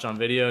if you're watching on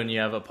video, and you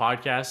have a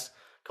podcast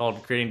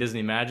called Creating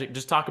Disney Magic.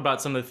 Just talk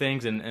about some of the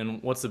things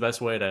and what's the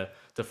best way to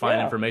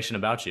find information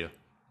about you.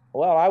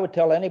 Well, I would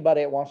tell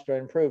anybody that wants to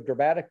improve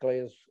dramatically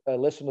is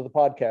listen to the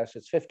podcast.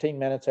 It's 15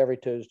 minutes every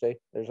Tuesday.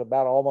 There's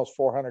about almost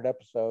 400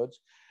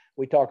 episodes.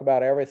 We talk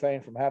about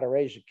everything from how to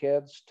raise your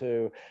kids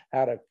to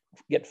how to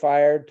get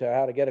fired, to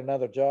how to get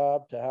another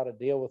job, to how to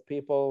deal with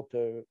people,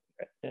 to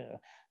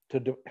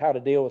how to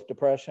deal with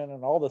depression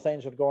and all the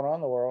things that are going on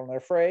in the world. And they're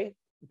free.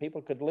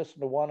 People could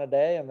listen to one a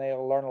day and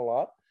they'll learn a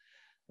lot.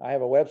 I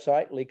have a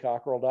website,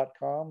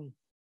 leecockerell.com,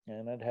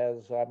 And it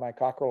has my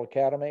Cockrell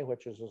Academy,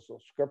 which is a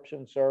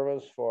subscription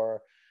service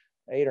for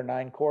 8 or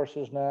 9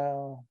 courses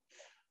now.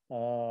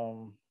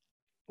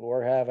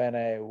 We're having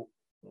a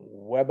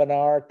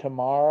webinar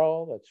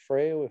tomorrow that's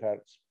free. We've had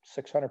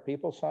 600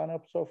 people sign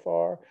up so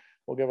far.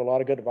 We'll give a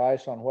lot of good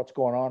advice on what's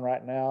going on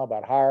right now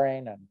about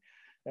hiring and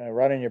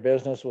running your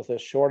business with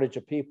this shortage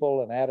of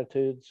people and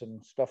attitudes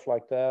and stuff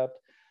like that.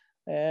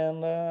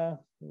 And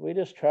we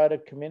just try to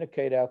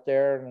communicate out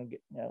there. And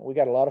we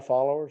got a lot of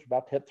followers,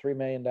 about to hit 3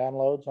 million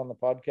downloads on the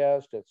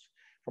podcast. It's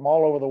from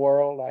all over the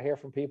world. I hear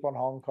from people in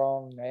Hong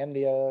Kong,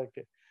 India,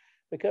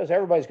 because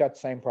everybody's got the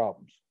same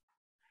problems.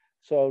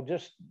 So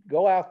just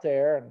go out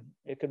there, and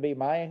it could be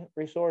my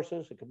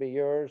resources, it could be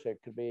yours, it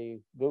could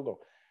be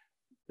Google.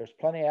 There's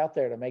plenty out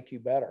there to make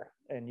you better,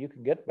 and you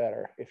can get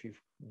better if you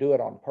do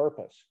it on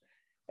purpose.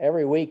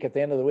 Every week, at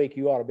the end of the week,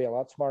 you ought to be a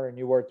lot smarter than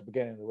you were at the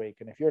beginning of the week.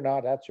 And if you're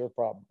not, that's your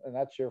problem, and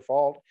that's your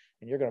fault,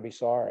 and you're going to be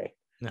sorry.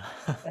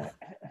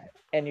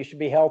 And you should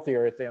be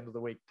healthier at the end of the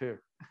week too.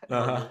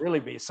 Really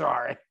be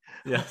sorry.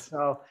 Yes.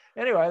 So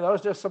anyway,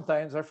 those are just some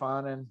things. They're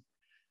fun, and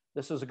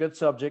this is a good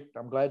subject.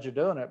 I'm glad you're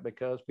doing it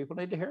because people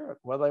need to hear it,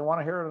 whether they want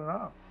to hear it or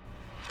not.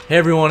 Hey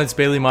everyone, it's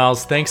Bailey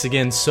Miles. Thanks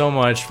again so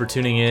much for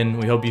tuning in.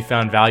 We hope you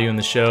found value in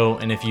the show,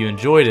 and if you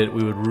enjoyed it,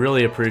 we would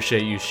really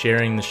appreciate you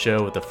sharing the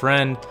show with a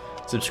friend,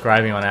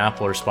 subscribing on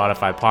Apple or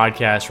Spotify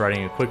podcasts,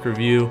 writing a quick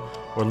review,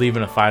 or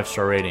leaving a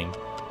 5-star rating.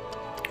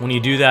 When you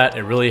do that,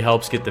 it really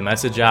helps get the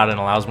message out and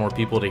allows more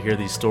people to hear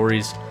these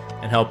stories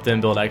and help them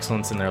build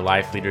excellence in their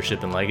life,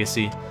 leadership, and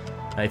legacy.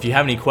 If you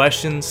have any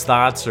questions,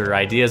 thoughts, or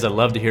ideas, I'd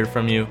love to hear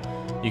from you.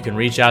 You can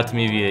reach out to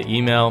me via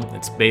email.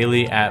 It's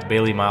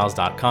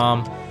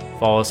bailey@baileymiles.com.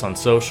 Follow us on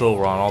social.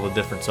 We're on all the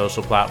different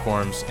social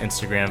platforms,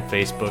 Instagram,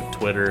 Facebook,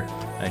 Twitter,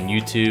 and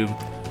YouTube.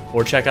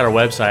 Or check out our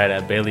website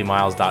at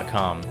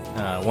baileymiles.com.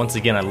 Once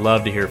again, I'd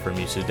love to hear from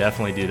you, so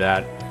definitely do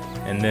that.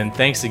 And then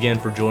thanks again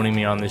for joining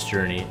me on this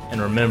journey.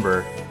 And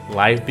remember,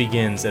 life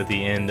begins at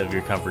the end of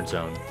your comfort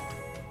zone.